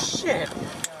 Shit.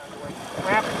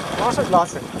 What happened?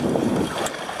 Lost it.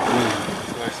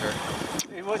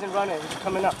 It wasn't running, it was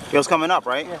coming up. It was coming up,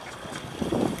 right? Yeah.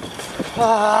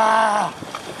 Ah!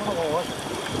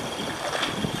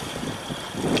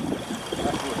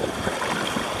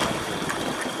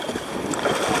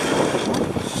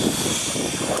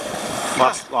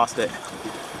 Lost it. I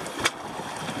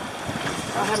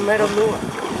have metal lure.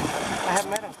 I have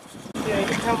metal. Yeah, you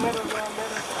can tell metal.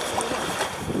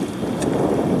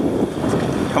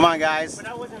 Come on, guys. But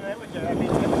that wasn't an amateur. I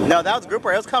mean, No, that was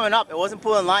grouper. It was coming up. It wasn't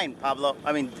pulling line, Pablo.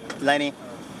 I mean, Lenny.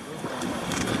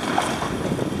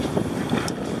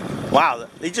 Wow,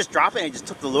 they just dropped it and he just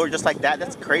took the lure just like that.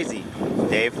 That's crazy,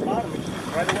 Dave. right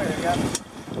away, I got it.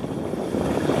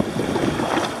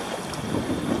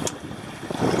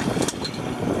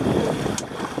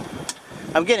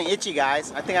 I'm getting itchy,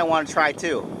 guys. I think I want to try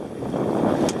too.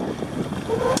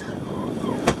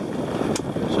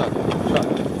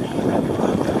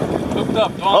 Hooked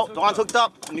up. Oh, Dawn's hooked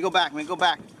up. Let me go back. Let me go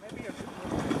back.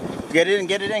 Get it in,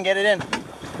 get it in, get it in.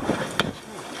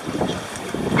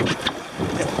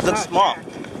 It looks small.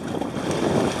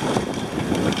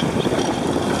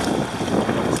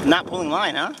 It's not pulling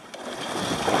line, huh?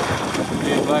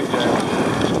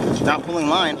 It's not pulling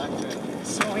line.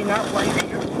 So he not waving.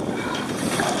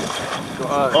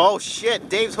 Oh shit,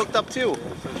 Dave's hooked up too.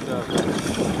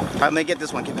 Alright, let me get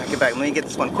this one. Get back, get back. Let me get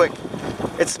this one quick.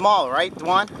 It's small, right,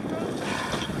 Dwan?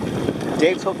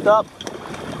 Dave's hooked up.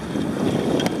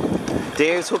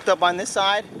 Dave's hooked up on this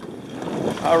side.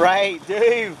 Alright,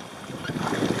 Dave.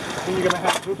 Then you're gonna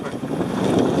have a grouper.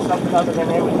 Something other than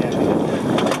amateur.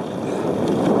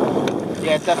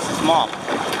 Yeah, it's definitely small.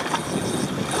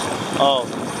 Oh,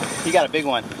 he got a big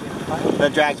one. The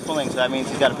drag's pulling, so that means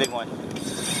he's got a big one.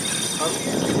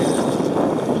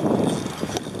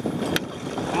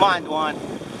 Come on, Dwan.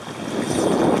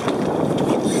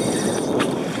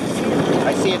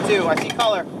 I see it too. I see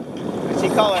color. I see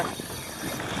color.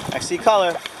 I see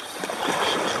color.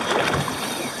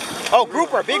 Oh,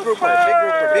 grouper, big grouper, big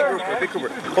grouper, big grouper, big grouper.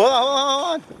 Hold on, hold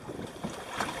on,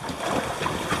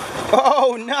 hold on.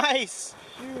 Oh, nice.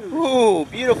 Ooh,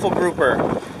 beautiful grouper.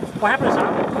 What happened to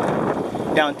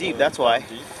Simon? Down deep, that's why.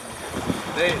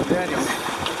 Daniel.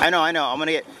 I know. I'm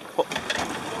gonna get.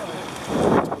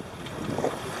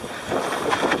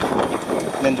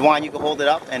 And then Dwan, you can hold it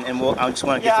up, and we'll. I just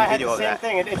want to get some video of that.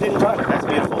 Thing. It didn't run. That's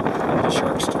beautiful.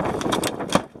 Sharks.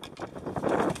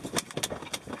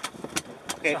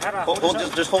 Okay, So how do I hold, hold this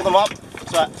up? just hold them up.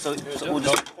 So we'll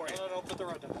just.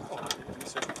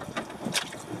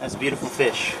 That's a beautiful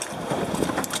fish.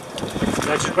 Did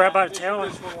I just grab by the tail?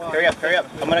 Hurry up, hurry up.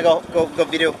 I'm gonna go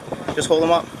video. Just hold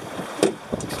them up.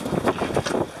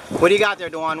 What do you got there,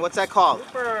 Dwan? What's that called?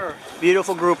 Grouper.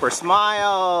 Beautiful grouper.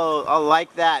 Smile. I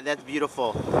like that. That's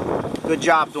beautiful. Good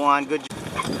job, Dwan. Good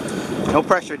job. No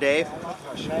pressure, Dave.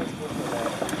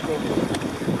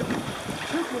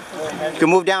 You can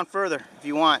move down further if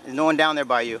you want. There's no one down there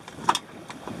by you.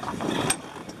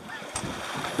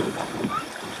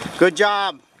 Good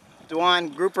job,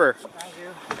 Dwan. Grouper. Thank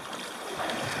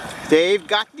you. Dave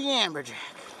got the amberjack.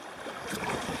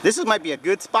 This might be a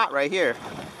good spot right here.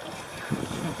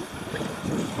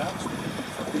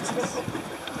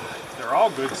 They're all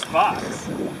good spots.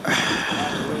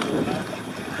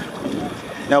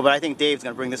 No, but I think Dave's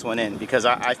gonna bring this one in because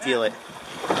I feel it.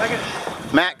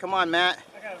 Matt, come on, Matt.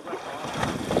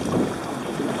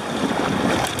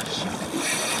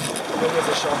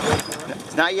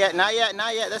 Not yet, not yet,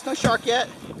 not yet. There's no shark yet.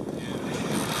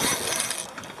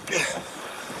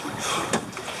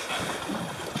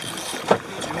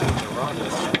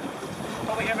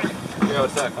 Yeah,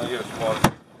 what's that? I'll give it some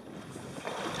water.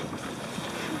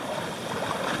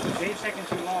 Dave's taking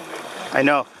too long, man. I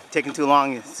know, taking too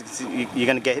long, you're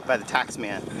gonna get hit by the tax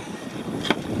man.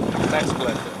 Tax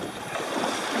collector.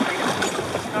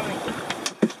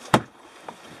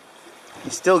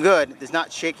 He's still good. He's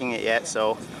not shaking it yet,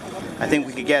 so I think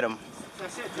we could get him.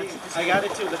 That's it, I got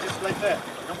it too, but just like that.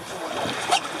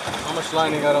 How much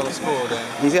line you got on the spool,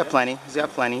 then? He's got plenty. He's got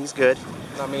plenty. He's good.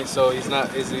 I mean, so he's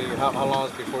not, is he, how long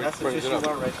is before he brings it up?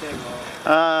 Right there,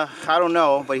 I don't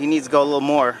know, but he needs to go a little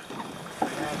more.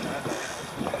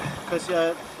 because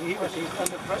he's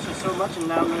under pressure so much, and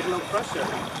now there's no pressure.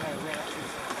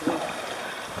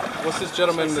 What's this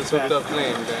gentleman that's hooked up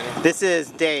name, Danny? This is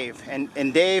Dave,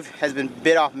 and Dave has been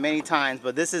bit off many times,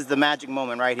 but this is the magic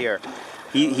moment right here.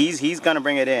 He's gonna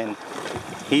bring it in.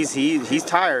 He's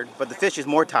tired, but the fish is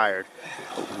more tired.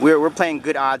 We're playing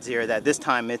good odds here that this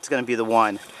time it's gonna be the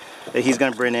one that he's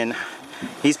gonna bring in.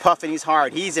 He's puffing, he's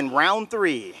hard. He's in round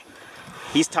 3.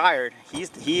 He's tired.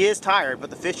 He is tired, but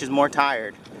the fish is more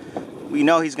tired. We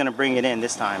know he's gonna bring it in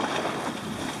this time.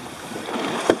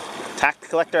 Tax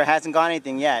collector hasn't got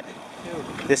anything yet.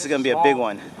 This is gonna be a big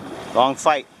one. Long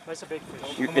fight. That's a big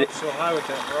fish. Come up so high with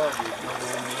that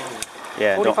rod.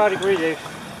 Yeah. 45 degrees, Dave.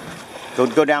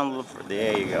 Go down a little further.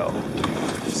 There you go.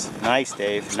 Nice,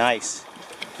 Dave. Nice.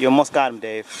 You almost got him,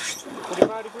 Dave.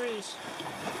 45 degrees.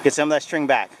 Get some of that string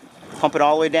back. Pump it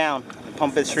all the way down. And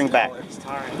pump that string back. He's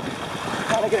tired.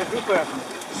 Gotta get a grouper.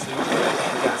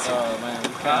 Oh man, we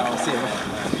can't all see it,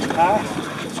 man.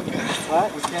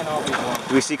 What? We can't all be one.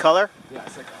 Do we see color? Yeah,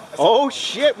 it's like, Oh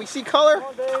shit, we see color? Come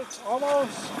on, Dave.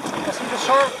 Almost. I see the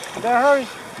shark. You better hurry.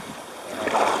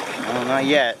 No, not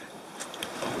yet.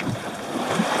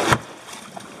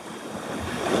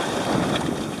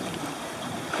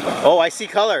 Oh, I see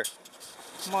color.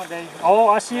 Come on, Dave. Oh,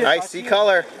 I see it. I see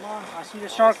color. Come on. I see the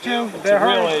shark too. You better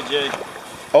hurry. AJ.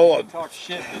 Oh, Talk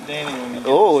shit to Danny when you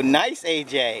oh, nice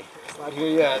AJ. it's not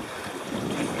here yet.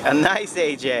 A nice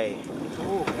AJ.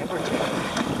 Ooh,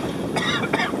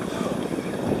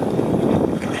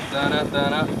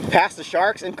 Donna. Past the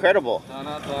sharks, incredible.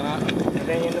 Donna. it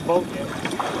ain't in the boat yet.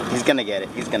 He's gonna get it.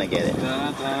 He's gonna get it.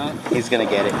 Donna. He's gonna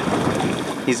get it.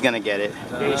 He's gonna get it.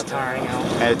 Dave's tiring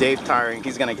out. Dave's tiring.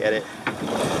 He's gonna get it.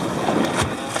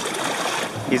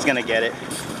 He's gonna get it.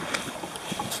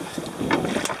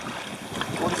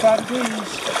 45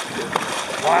 degrees.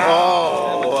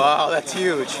 Oh, wow, that's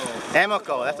huge.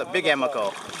 Emiko, that's a big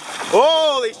Emiko.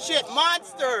 Holy shit,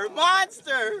 monster,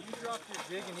 monster. You drop your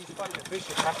jig and he's fighting the fish,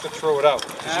 you have to throw it out.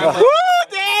 Woo,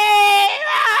 Dave!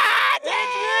 Ah, Dave!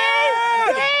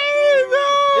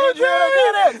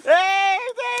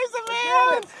 Dave's the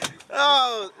man!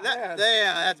 Oh, damn,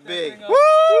 that's big.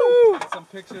 Woo! Get some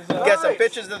pictures of Get some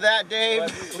pictures of that, Dave.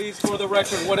 Please, for the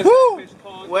record, what is Woo! that fish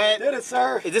called? When, did it,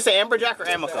 sir. is this an amberjack or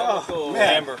Emiko? Oh,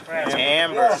 Amber.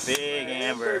 Amber, big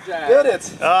amber. Did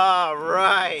it. All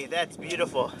right, that's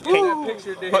beautiful. Okay,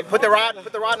 Picture, Dave. put the rod in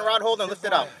the rod holder and lift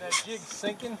it up. That jig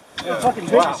sinking. Fucking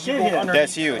big as shit here.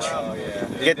 That's huge. Oh,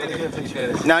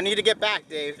 yeah. Now I need to get back,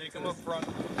 Dave. Take him up front.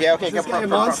 Yeah, okay, get front.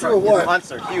 monster or what?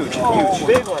 Monster, huge,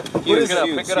 Big one. huge, Pick it up,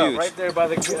 huge, pick it up. huge. Right there by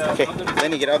the... Okay,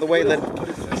 Lenny, get out of the way.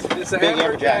 It's a Big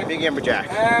amberjack, big amberjack.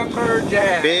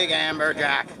 Amberjack. Big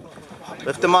amberjack.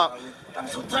 Lift him up. I'm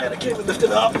so tired I can't even lift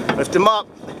it up. Lift him up.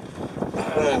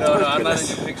 No, I'm not in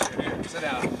your picture. Here, sit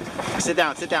down. Sit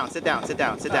down, sit down, sit down, sit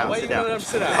down, sit down, Why sit you gonna let down. him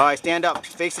sit down? All right, stand up.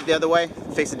 Face it the other way.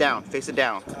 Face it down. Face it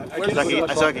down.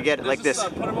 So I can get it like this.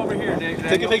 Put him over here, Dave.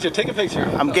 Take a picture, take a picture.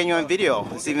 I'm getting you on video.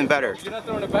 It's even better. You're not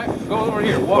throwing it back. Go over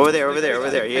here. Walk Over there, over there, over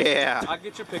there. Yeah. I'll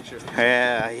get your picture.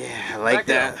 Yeah, I like Back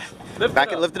that. down. Lift Back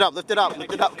it it, up. lift it up, lift it up,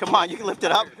 lift it up. Come on, you can lift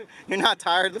it up. You're not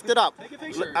tired. Lift it up. Take a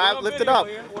picture. Lift it up.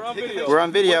 We're on video. We're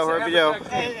on video. We're on video.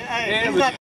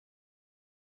 Hey,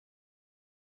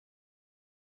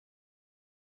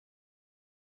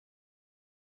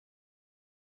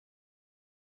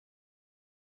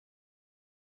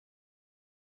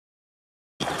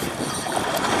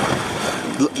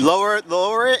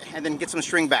 Lower it, and then get some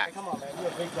string back. Come on, man. You're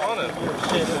a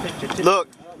big guy. Look,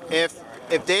 if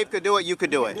Dave could do it, you could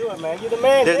do it. Do it, man. You're the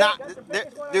man. There's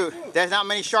Dave. not, dude. There's not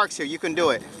many sharks here. You can do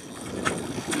it.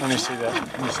 Let me see that.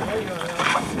 Let me see that.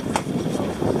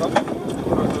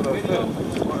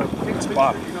 It's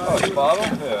bottom. Oh, it's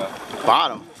bottom? Yeah.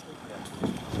 Bottom.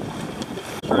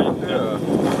 Yeah.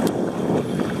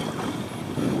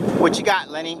 What you got,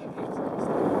 Lenny?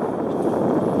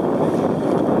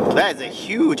 That is a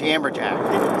huge amberjack.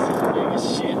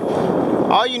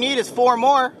 All you need is 4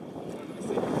 more.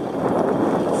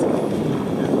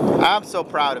 I'm so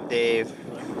proud of Dave.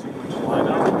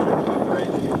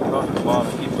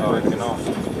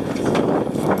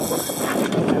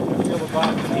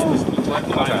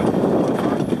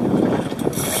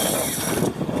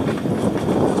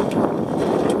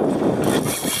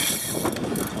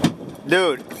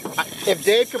 Dude, if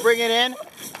Dave could bring it in,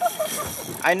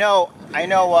 I know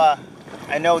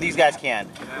these guys can.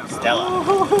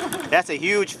 Stella. That's a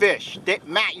huge fish.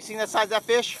 Matt, you seen that size of that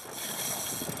fish?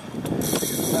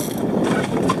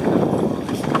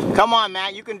 Come on,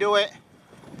 Matt, you can do it.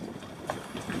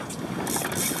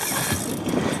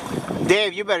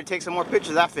 Dave, you better take some more pictures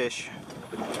of that fish.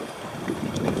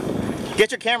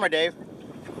 Get your camera, Dave.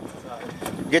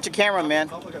 Get your camera,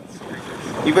 man.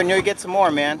 You better know you get some more,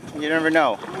 man. You never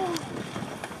know.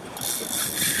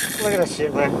 Look at that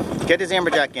shit, man. Get this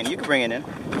amberjack in. You can bring it in.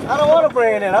 I don't want to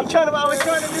bring it in. I was trying to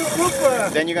do grouper.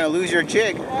 Then you're gonna lose your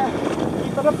jig. Keep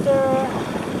it up there.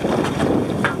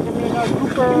 Give me another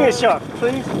grouper. Give me a shark,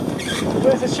 please.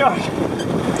 Where's the shark?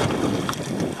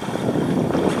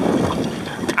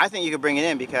 I think you could bring it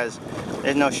in because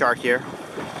there's no shark here.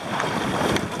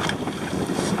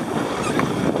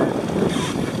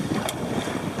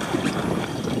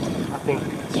 I think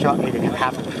the shark maybe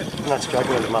half of it. I'm not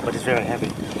struggling him up, but it's very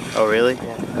heavy. Oh, really?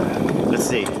 Yeah. Let's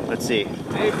see. Let's see.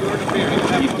 Dave, you earned a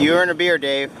beer. You earn a beer,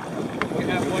 Dave. You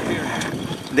have one beer.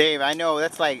 Dave, I know.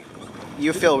 That's like,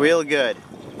 you feel real good.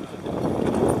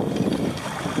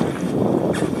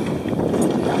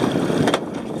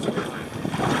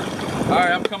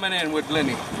 Alright, I'm coming in with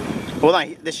Lenny. Hold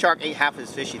on. This shark ate half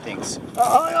his fish, he thinks.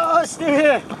 Oh, it's still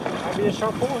here. Might be a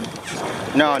shark pulling.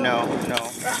 No.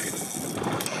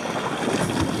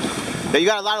 But you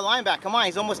got a lot of line back. Come on,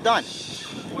 he's almost done.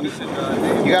 What is it,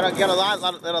 Dave? You got a lot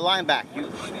of line back. What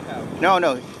does Lenny have?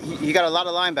 No, he got a lot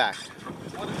of line back.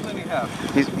 What does Lenny have?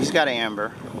 He's got an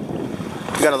amber.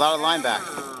 You got a lot of line back.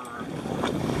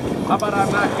 How about I'm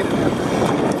not getting it?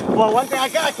 Well, one thing I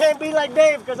can't be like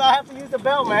Dave because I have to use the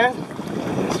belt, man.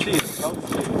 It's cheating.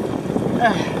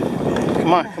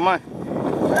 Come on.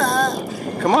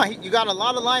 Come on, you got a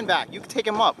lot of line back. You can take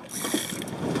him up.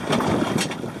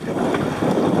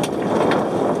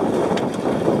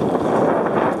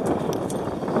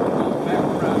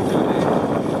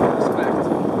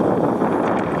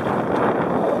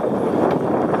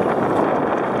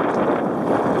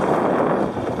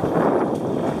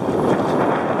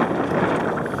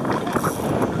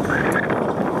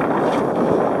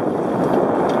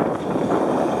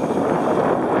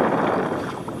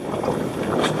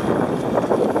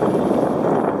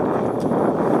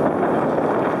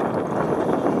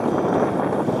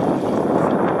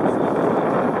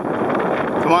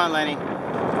 Come on, Lenny.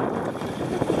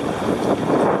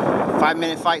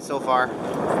 5-minute fight so far.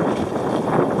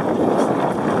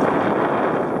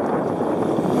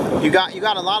 You got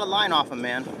a lot of line off him,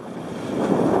 man.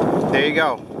 There you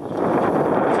go.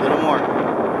 A little more.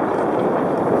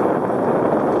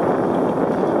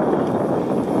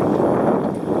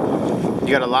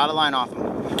 You got a lot of line off him.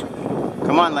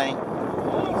 Come on, Lenny.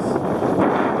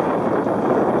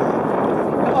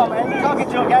 Come on, man. You're talking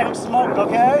to a guy who smoked,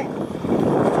 okay?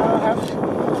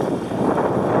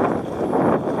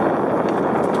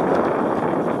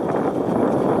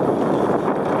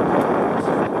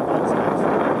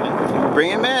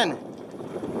 Bring him in.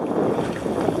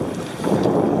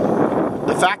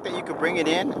 The fact that you could bring it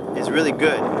in is really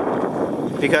good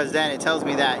because then it tells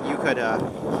me that you could,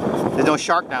 there's no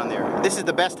shark down there. This is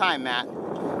the best time, Matt.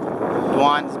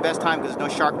 Juan, it's the best time because there's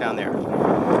no shark down there.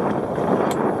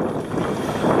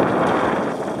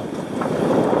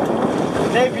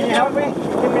 Dave, can you help me?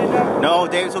 Give me a number. No,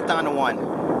 Dave's hooked on to one.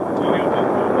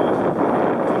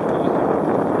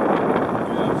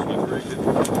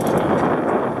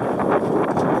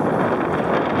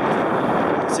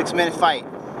 6-minute fight.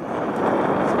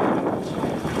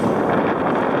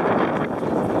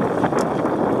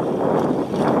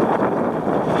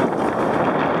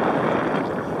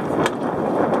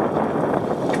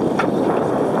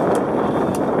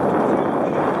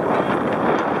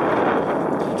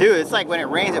 Dude, it's like when it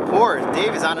rains, it pours.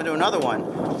 Dave is on to do another one.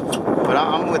 But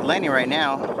I'm with Lenny right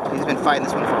now. He's been fighting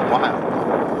this one for a while.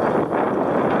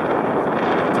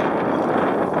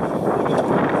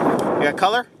 You got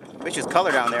color? Bitch, is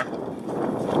color down there.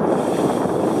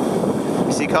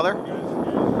 You see color?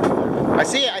 I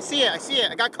see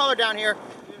it. I got color down here.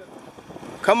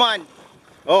 Come on.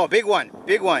 Oh, big one.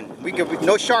 We could,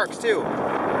 no sharks too.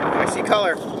 I see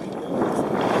color.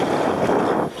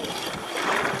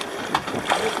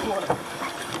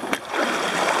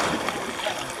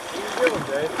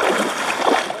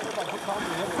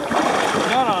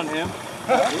 Not on him.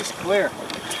 He's clear.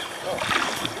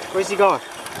 Where's he going?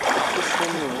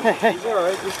 He's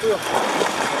alright, he's still.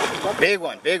 Big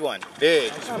one.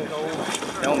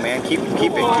 No, man, keep it.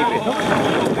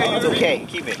 It's okay,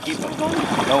 keep it.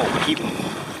 No, keep it.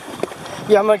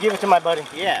 Yeah, I'm gonna give it to my buddy.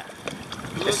 Yeah.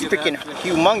 It's freaking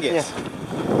humongous.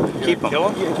 Yeah. Keep him. Kill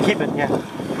him? Keep it, yeah.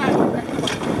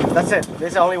 That's it. This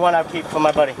is the only one I'll keep for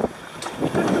my buddy.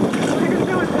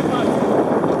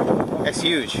 That's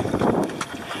huge.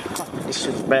 This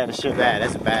shit's bad as shit. Bad.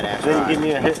 That's a badass Then you rod. give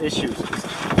me issues.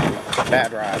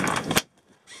 Bad rod.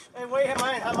 Hey, weigh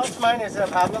mine. How much mine is,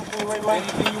 Pablo? Can you weigh mine?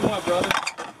 Anything you want, brother.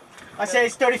 I say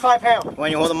it's 35 pounds.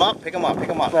 When you hold him up, pick him up. Pick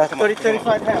him up. No, Pick him up.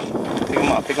 35 pounds. Pick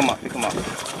him up. Pick him up. Pick him up.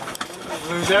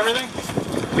 Lose everything?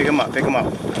 Pick him up. Pick him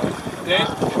up. Dave?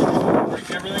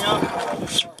 Break everything up?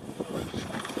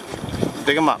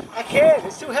 Pick him up. I can't.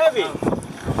 It's too heavy.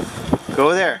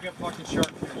 Go there. Get fucking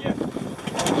shark here yet.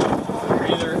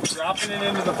 You're either dropping it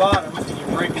into the bottom and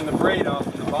you're breaking the braid off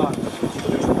in the bottom.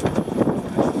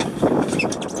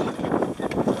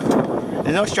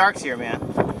 There's no sharks here, man.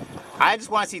 I just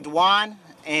want to see Dwan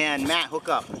and Matt hook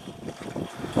up.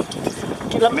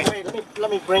 Let me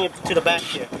bring it to the back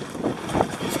here.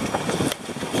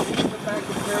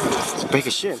 It's big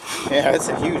as shit. Yeah, that's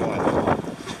a huge one.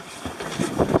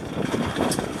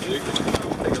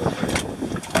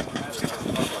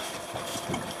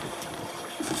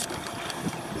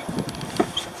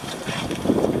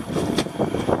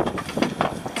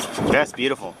 That's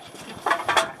beautiful.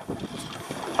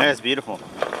 That's beautiful.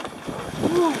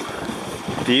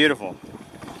 Beautiful.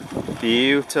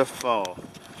 Beautiful.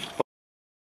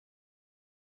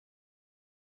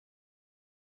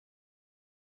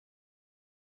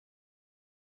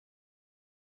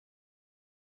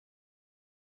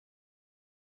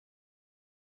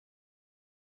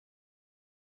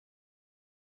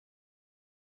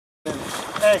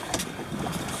 Hey,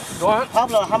 Go on.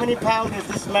 Pablo, how many pounds is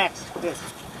this max? This?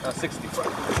 65.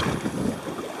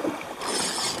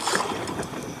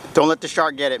 Don't let the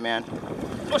shark get it, man.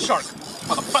 Oh, shark.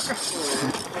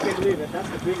 Motherfucker. I can't believe it. That's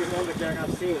the biggest lumberjack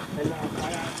I've seen. And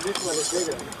this one is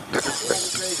bigger.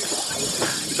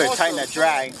 You better tighten that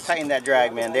drag. Tighten that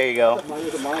drag, man. There you go.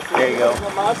 There you go.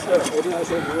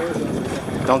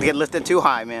 Don't get lifted too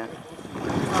high, man.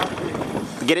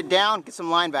 Get it down, get some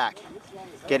line back.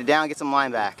 Get it down, get some line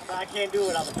back. I can't do it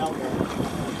without the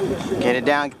elbow. Get it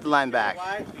down, get the line back.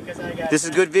 Why? Because I got This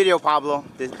is good video, Pablo.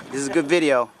 This is good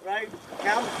video. right?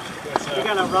 Cal? You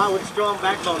got a rod with a strong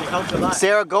backbone. It helps a lot.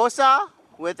 Zaragoza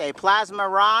with a plasma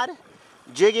rod.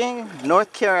 Jigging,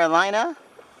 North Carolina.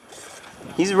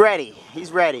 He's ready.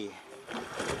 He's ready.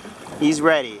 He's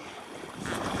ready.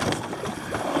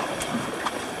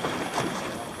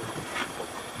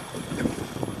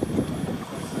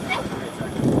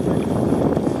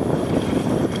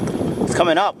 It's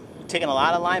coming up. Taking a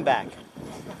lot of line back.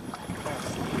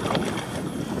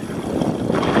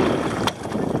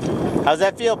 How's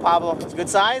that feel, Pablo? It's a good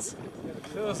size?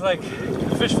 Feels like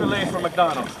fish fillet from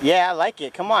McDonald's. Yeah, I like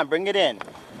it. Come on, bring it in.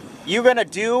 You're gonna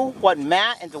do what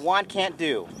Matt and Dewan can't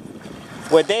do.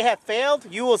 Where they have failed,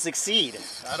 you will succeed.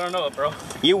 I don't know, bro.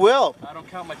 You will. I don't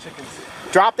count my chickens.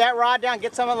 Drop that rod down,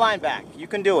 get some of the line back. You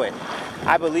can do it.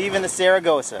 I believe in the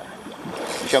Zaragoza.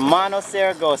 Shimano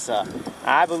Zaragoza.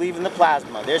 I believe in the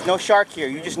plasma. There's no shark here.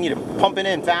 You just need to pump it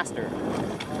in faster.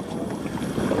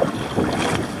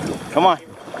 Come on.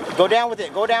 Go down with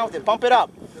it. Go down with it. Pump it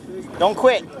up. Don't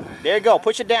quit. There you go.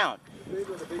 Push it down.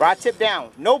 Rod tip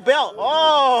down. No belt.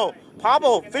 Oh,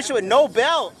 Pablo fishing with no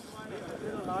belt.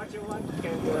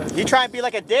 He trying to be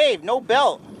like a Dave. No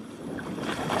belt.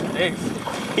 Dave.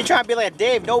 He trying to be like a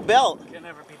Dave. No belt. Can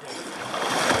never be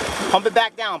Dave. Pump it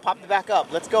back down. Pop it back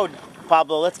up. Let's go,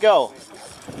 Pablo. Let's go.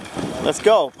 Let's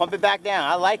go. Pump it back down.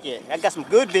 I like it. I got some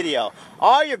good video.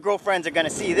 All your girlfriends are going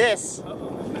to see this.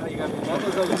 Now you got me.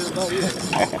 Bubbles over to the boat either.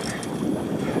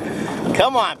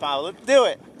 Come on, Pablo. Let's do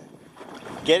it.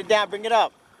 Get it down. Bring it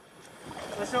up.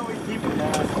 That's how we keep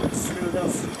it. Screwed up.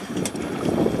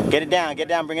 Get it down. Get it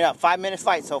down. Bring it up. 5 minute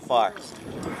fight so far.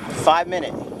 5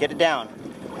 minute. Get it down.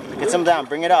 Get some down.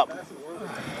 Bring it up.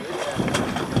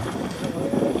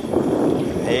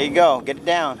 There you go. Get it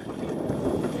down.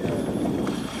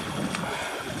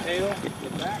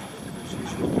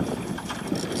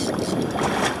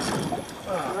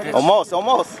 Almost,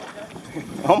 almost,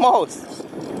 almost.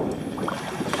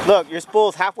 Look, your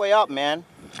spool's halfway up, man.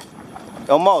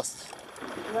 Almost.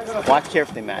 Watch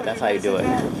carefully, Matt. That's how you do it.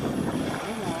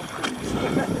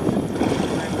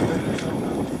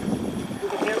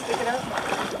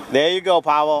 There you go,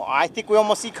 Pablo. I think we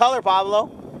almost see color, Pablo.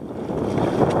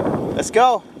 Let's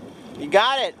go. You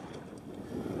got it.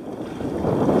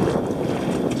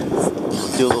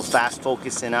 Do a little fast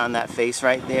focusing on that face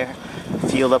right there.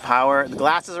 Feel the power. The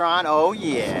glasses are on. Oh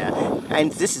yeah.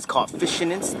 And this is called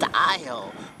fishing in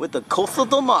style with the Coastal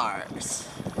Del Mars.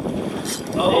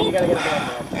 Oh, you gotta get it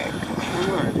back, man.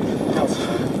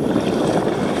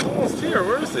 Almost here.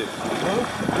 Where is it?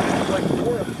 Like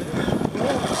 4 up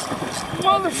there.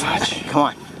 Mother fudge. Come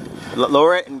on.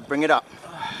 Lower it and bring it up.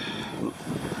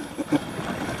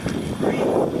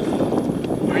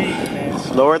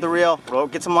 Lower the reel.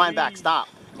 Get some line back. Stop.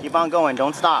 Keep on going.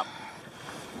 Don't stop.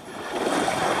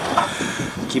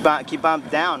 Keep on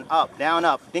down, up, down,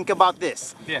 up. Think about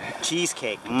this. Yeah.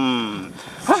 Cheesecake. Mmm.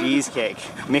 Cheesecake.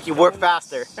 Make it work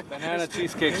faster. Banana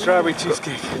cheesecake, strawberry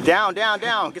cheesecake. Down, down,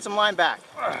 down. Get some line back.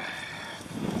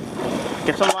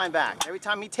 Get some line back. Every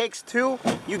time he takes 2,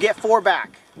 you get 4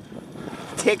 back.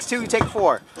 Takes 2, you take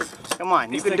 4. Come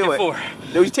on, you can do it. 4.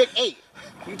 No, you take 8.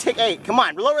 You take 8. Come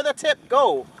on, lower the tip.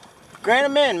 Go. Grant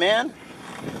him in, man.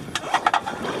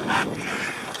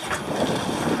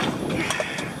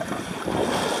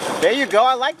 There you go.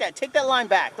 I like that. Take that line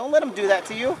back. Don't let him do that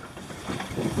to you.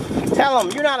 Tell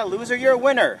him you're not a loser. You're a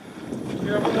winner.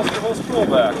 You have your hose pull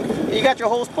back. You got your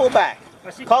hose pulled back.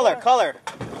 Color, color.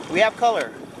 We have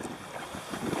color.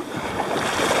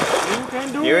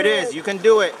 Here it is. You can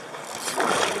do it.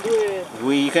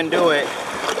 We can do it.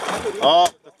 Oh,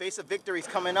 the face of victory's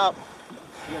coming up.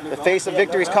 The face of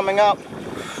victory's coming up.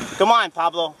 Come on,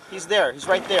 Pablo. He's there. He's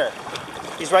right there.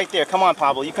 He's right there. Come on,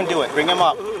 Pablo. You can do it. Bring him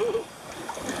up.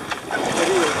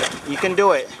 You can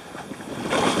do it.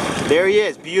 There he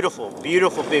is. Beautiful,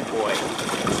 beautiful big boy.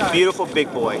 Beautiful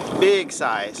big boy. Big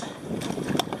size.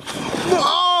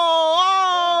 Oh!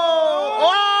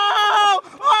 Oh! Oh!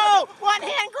 Oh! One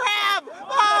hand grab!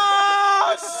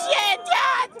 Oh! Shit!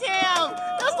 God damn!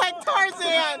 That's like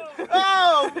Tarzan!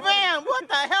 Oh man! What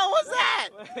the hell was that?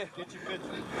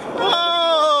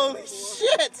 Oh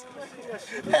shit!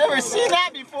 Never seen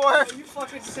that before. Are you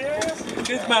fucking serious?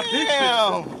 Here's my picture.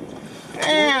 Damn!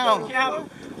 Damn! Damn!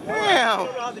 Damn!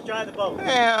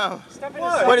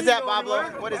 What is that, Pablo?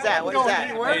 What is that? What is that?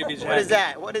 Baby What is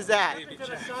that? What is that?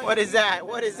 What is that?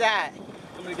 What is that?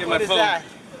 I'm gonna get What my is phone. that?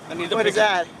 I need the What is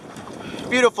picture. that?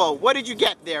 Beautiful. What did you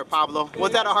get there, Pablo?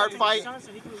 Was that a hard fight?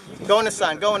 Go in the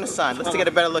sun. Go in the sun. Let's get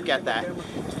a better look at that.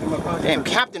 Damn,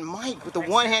 Captain Mike with the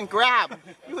one-hand grab.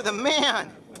 You were the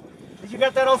man. Did you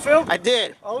got that on film? I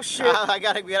did. Oh shit. We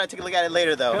gotta take a look at it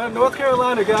later, though. Yeah, North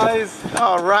Carolina, guys.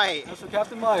 All right. That's for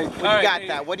Captain Mike. What you got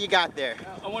that? What do you got there?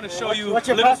 I want to show you What's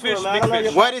your little password, fish, man? I big don't know fish.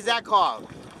 your- What is that called?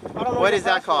 What is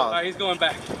that All called? right, he's going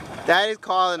back. That is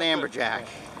called an amberjack.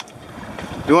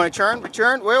 You want to churn?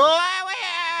 Return? Wait.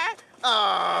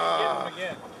 Oh.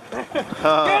 Again.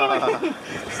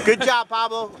 Good job,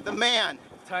 Pablo. The man.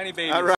 Tiny baby. All right.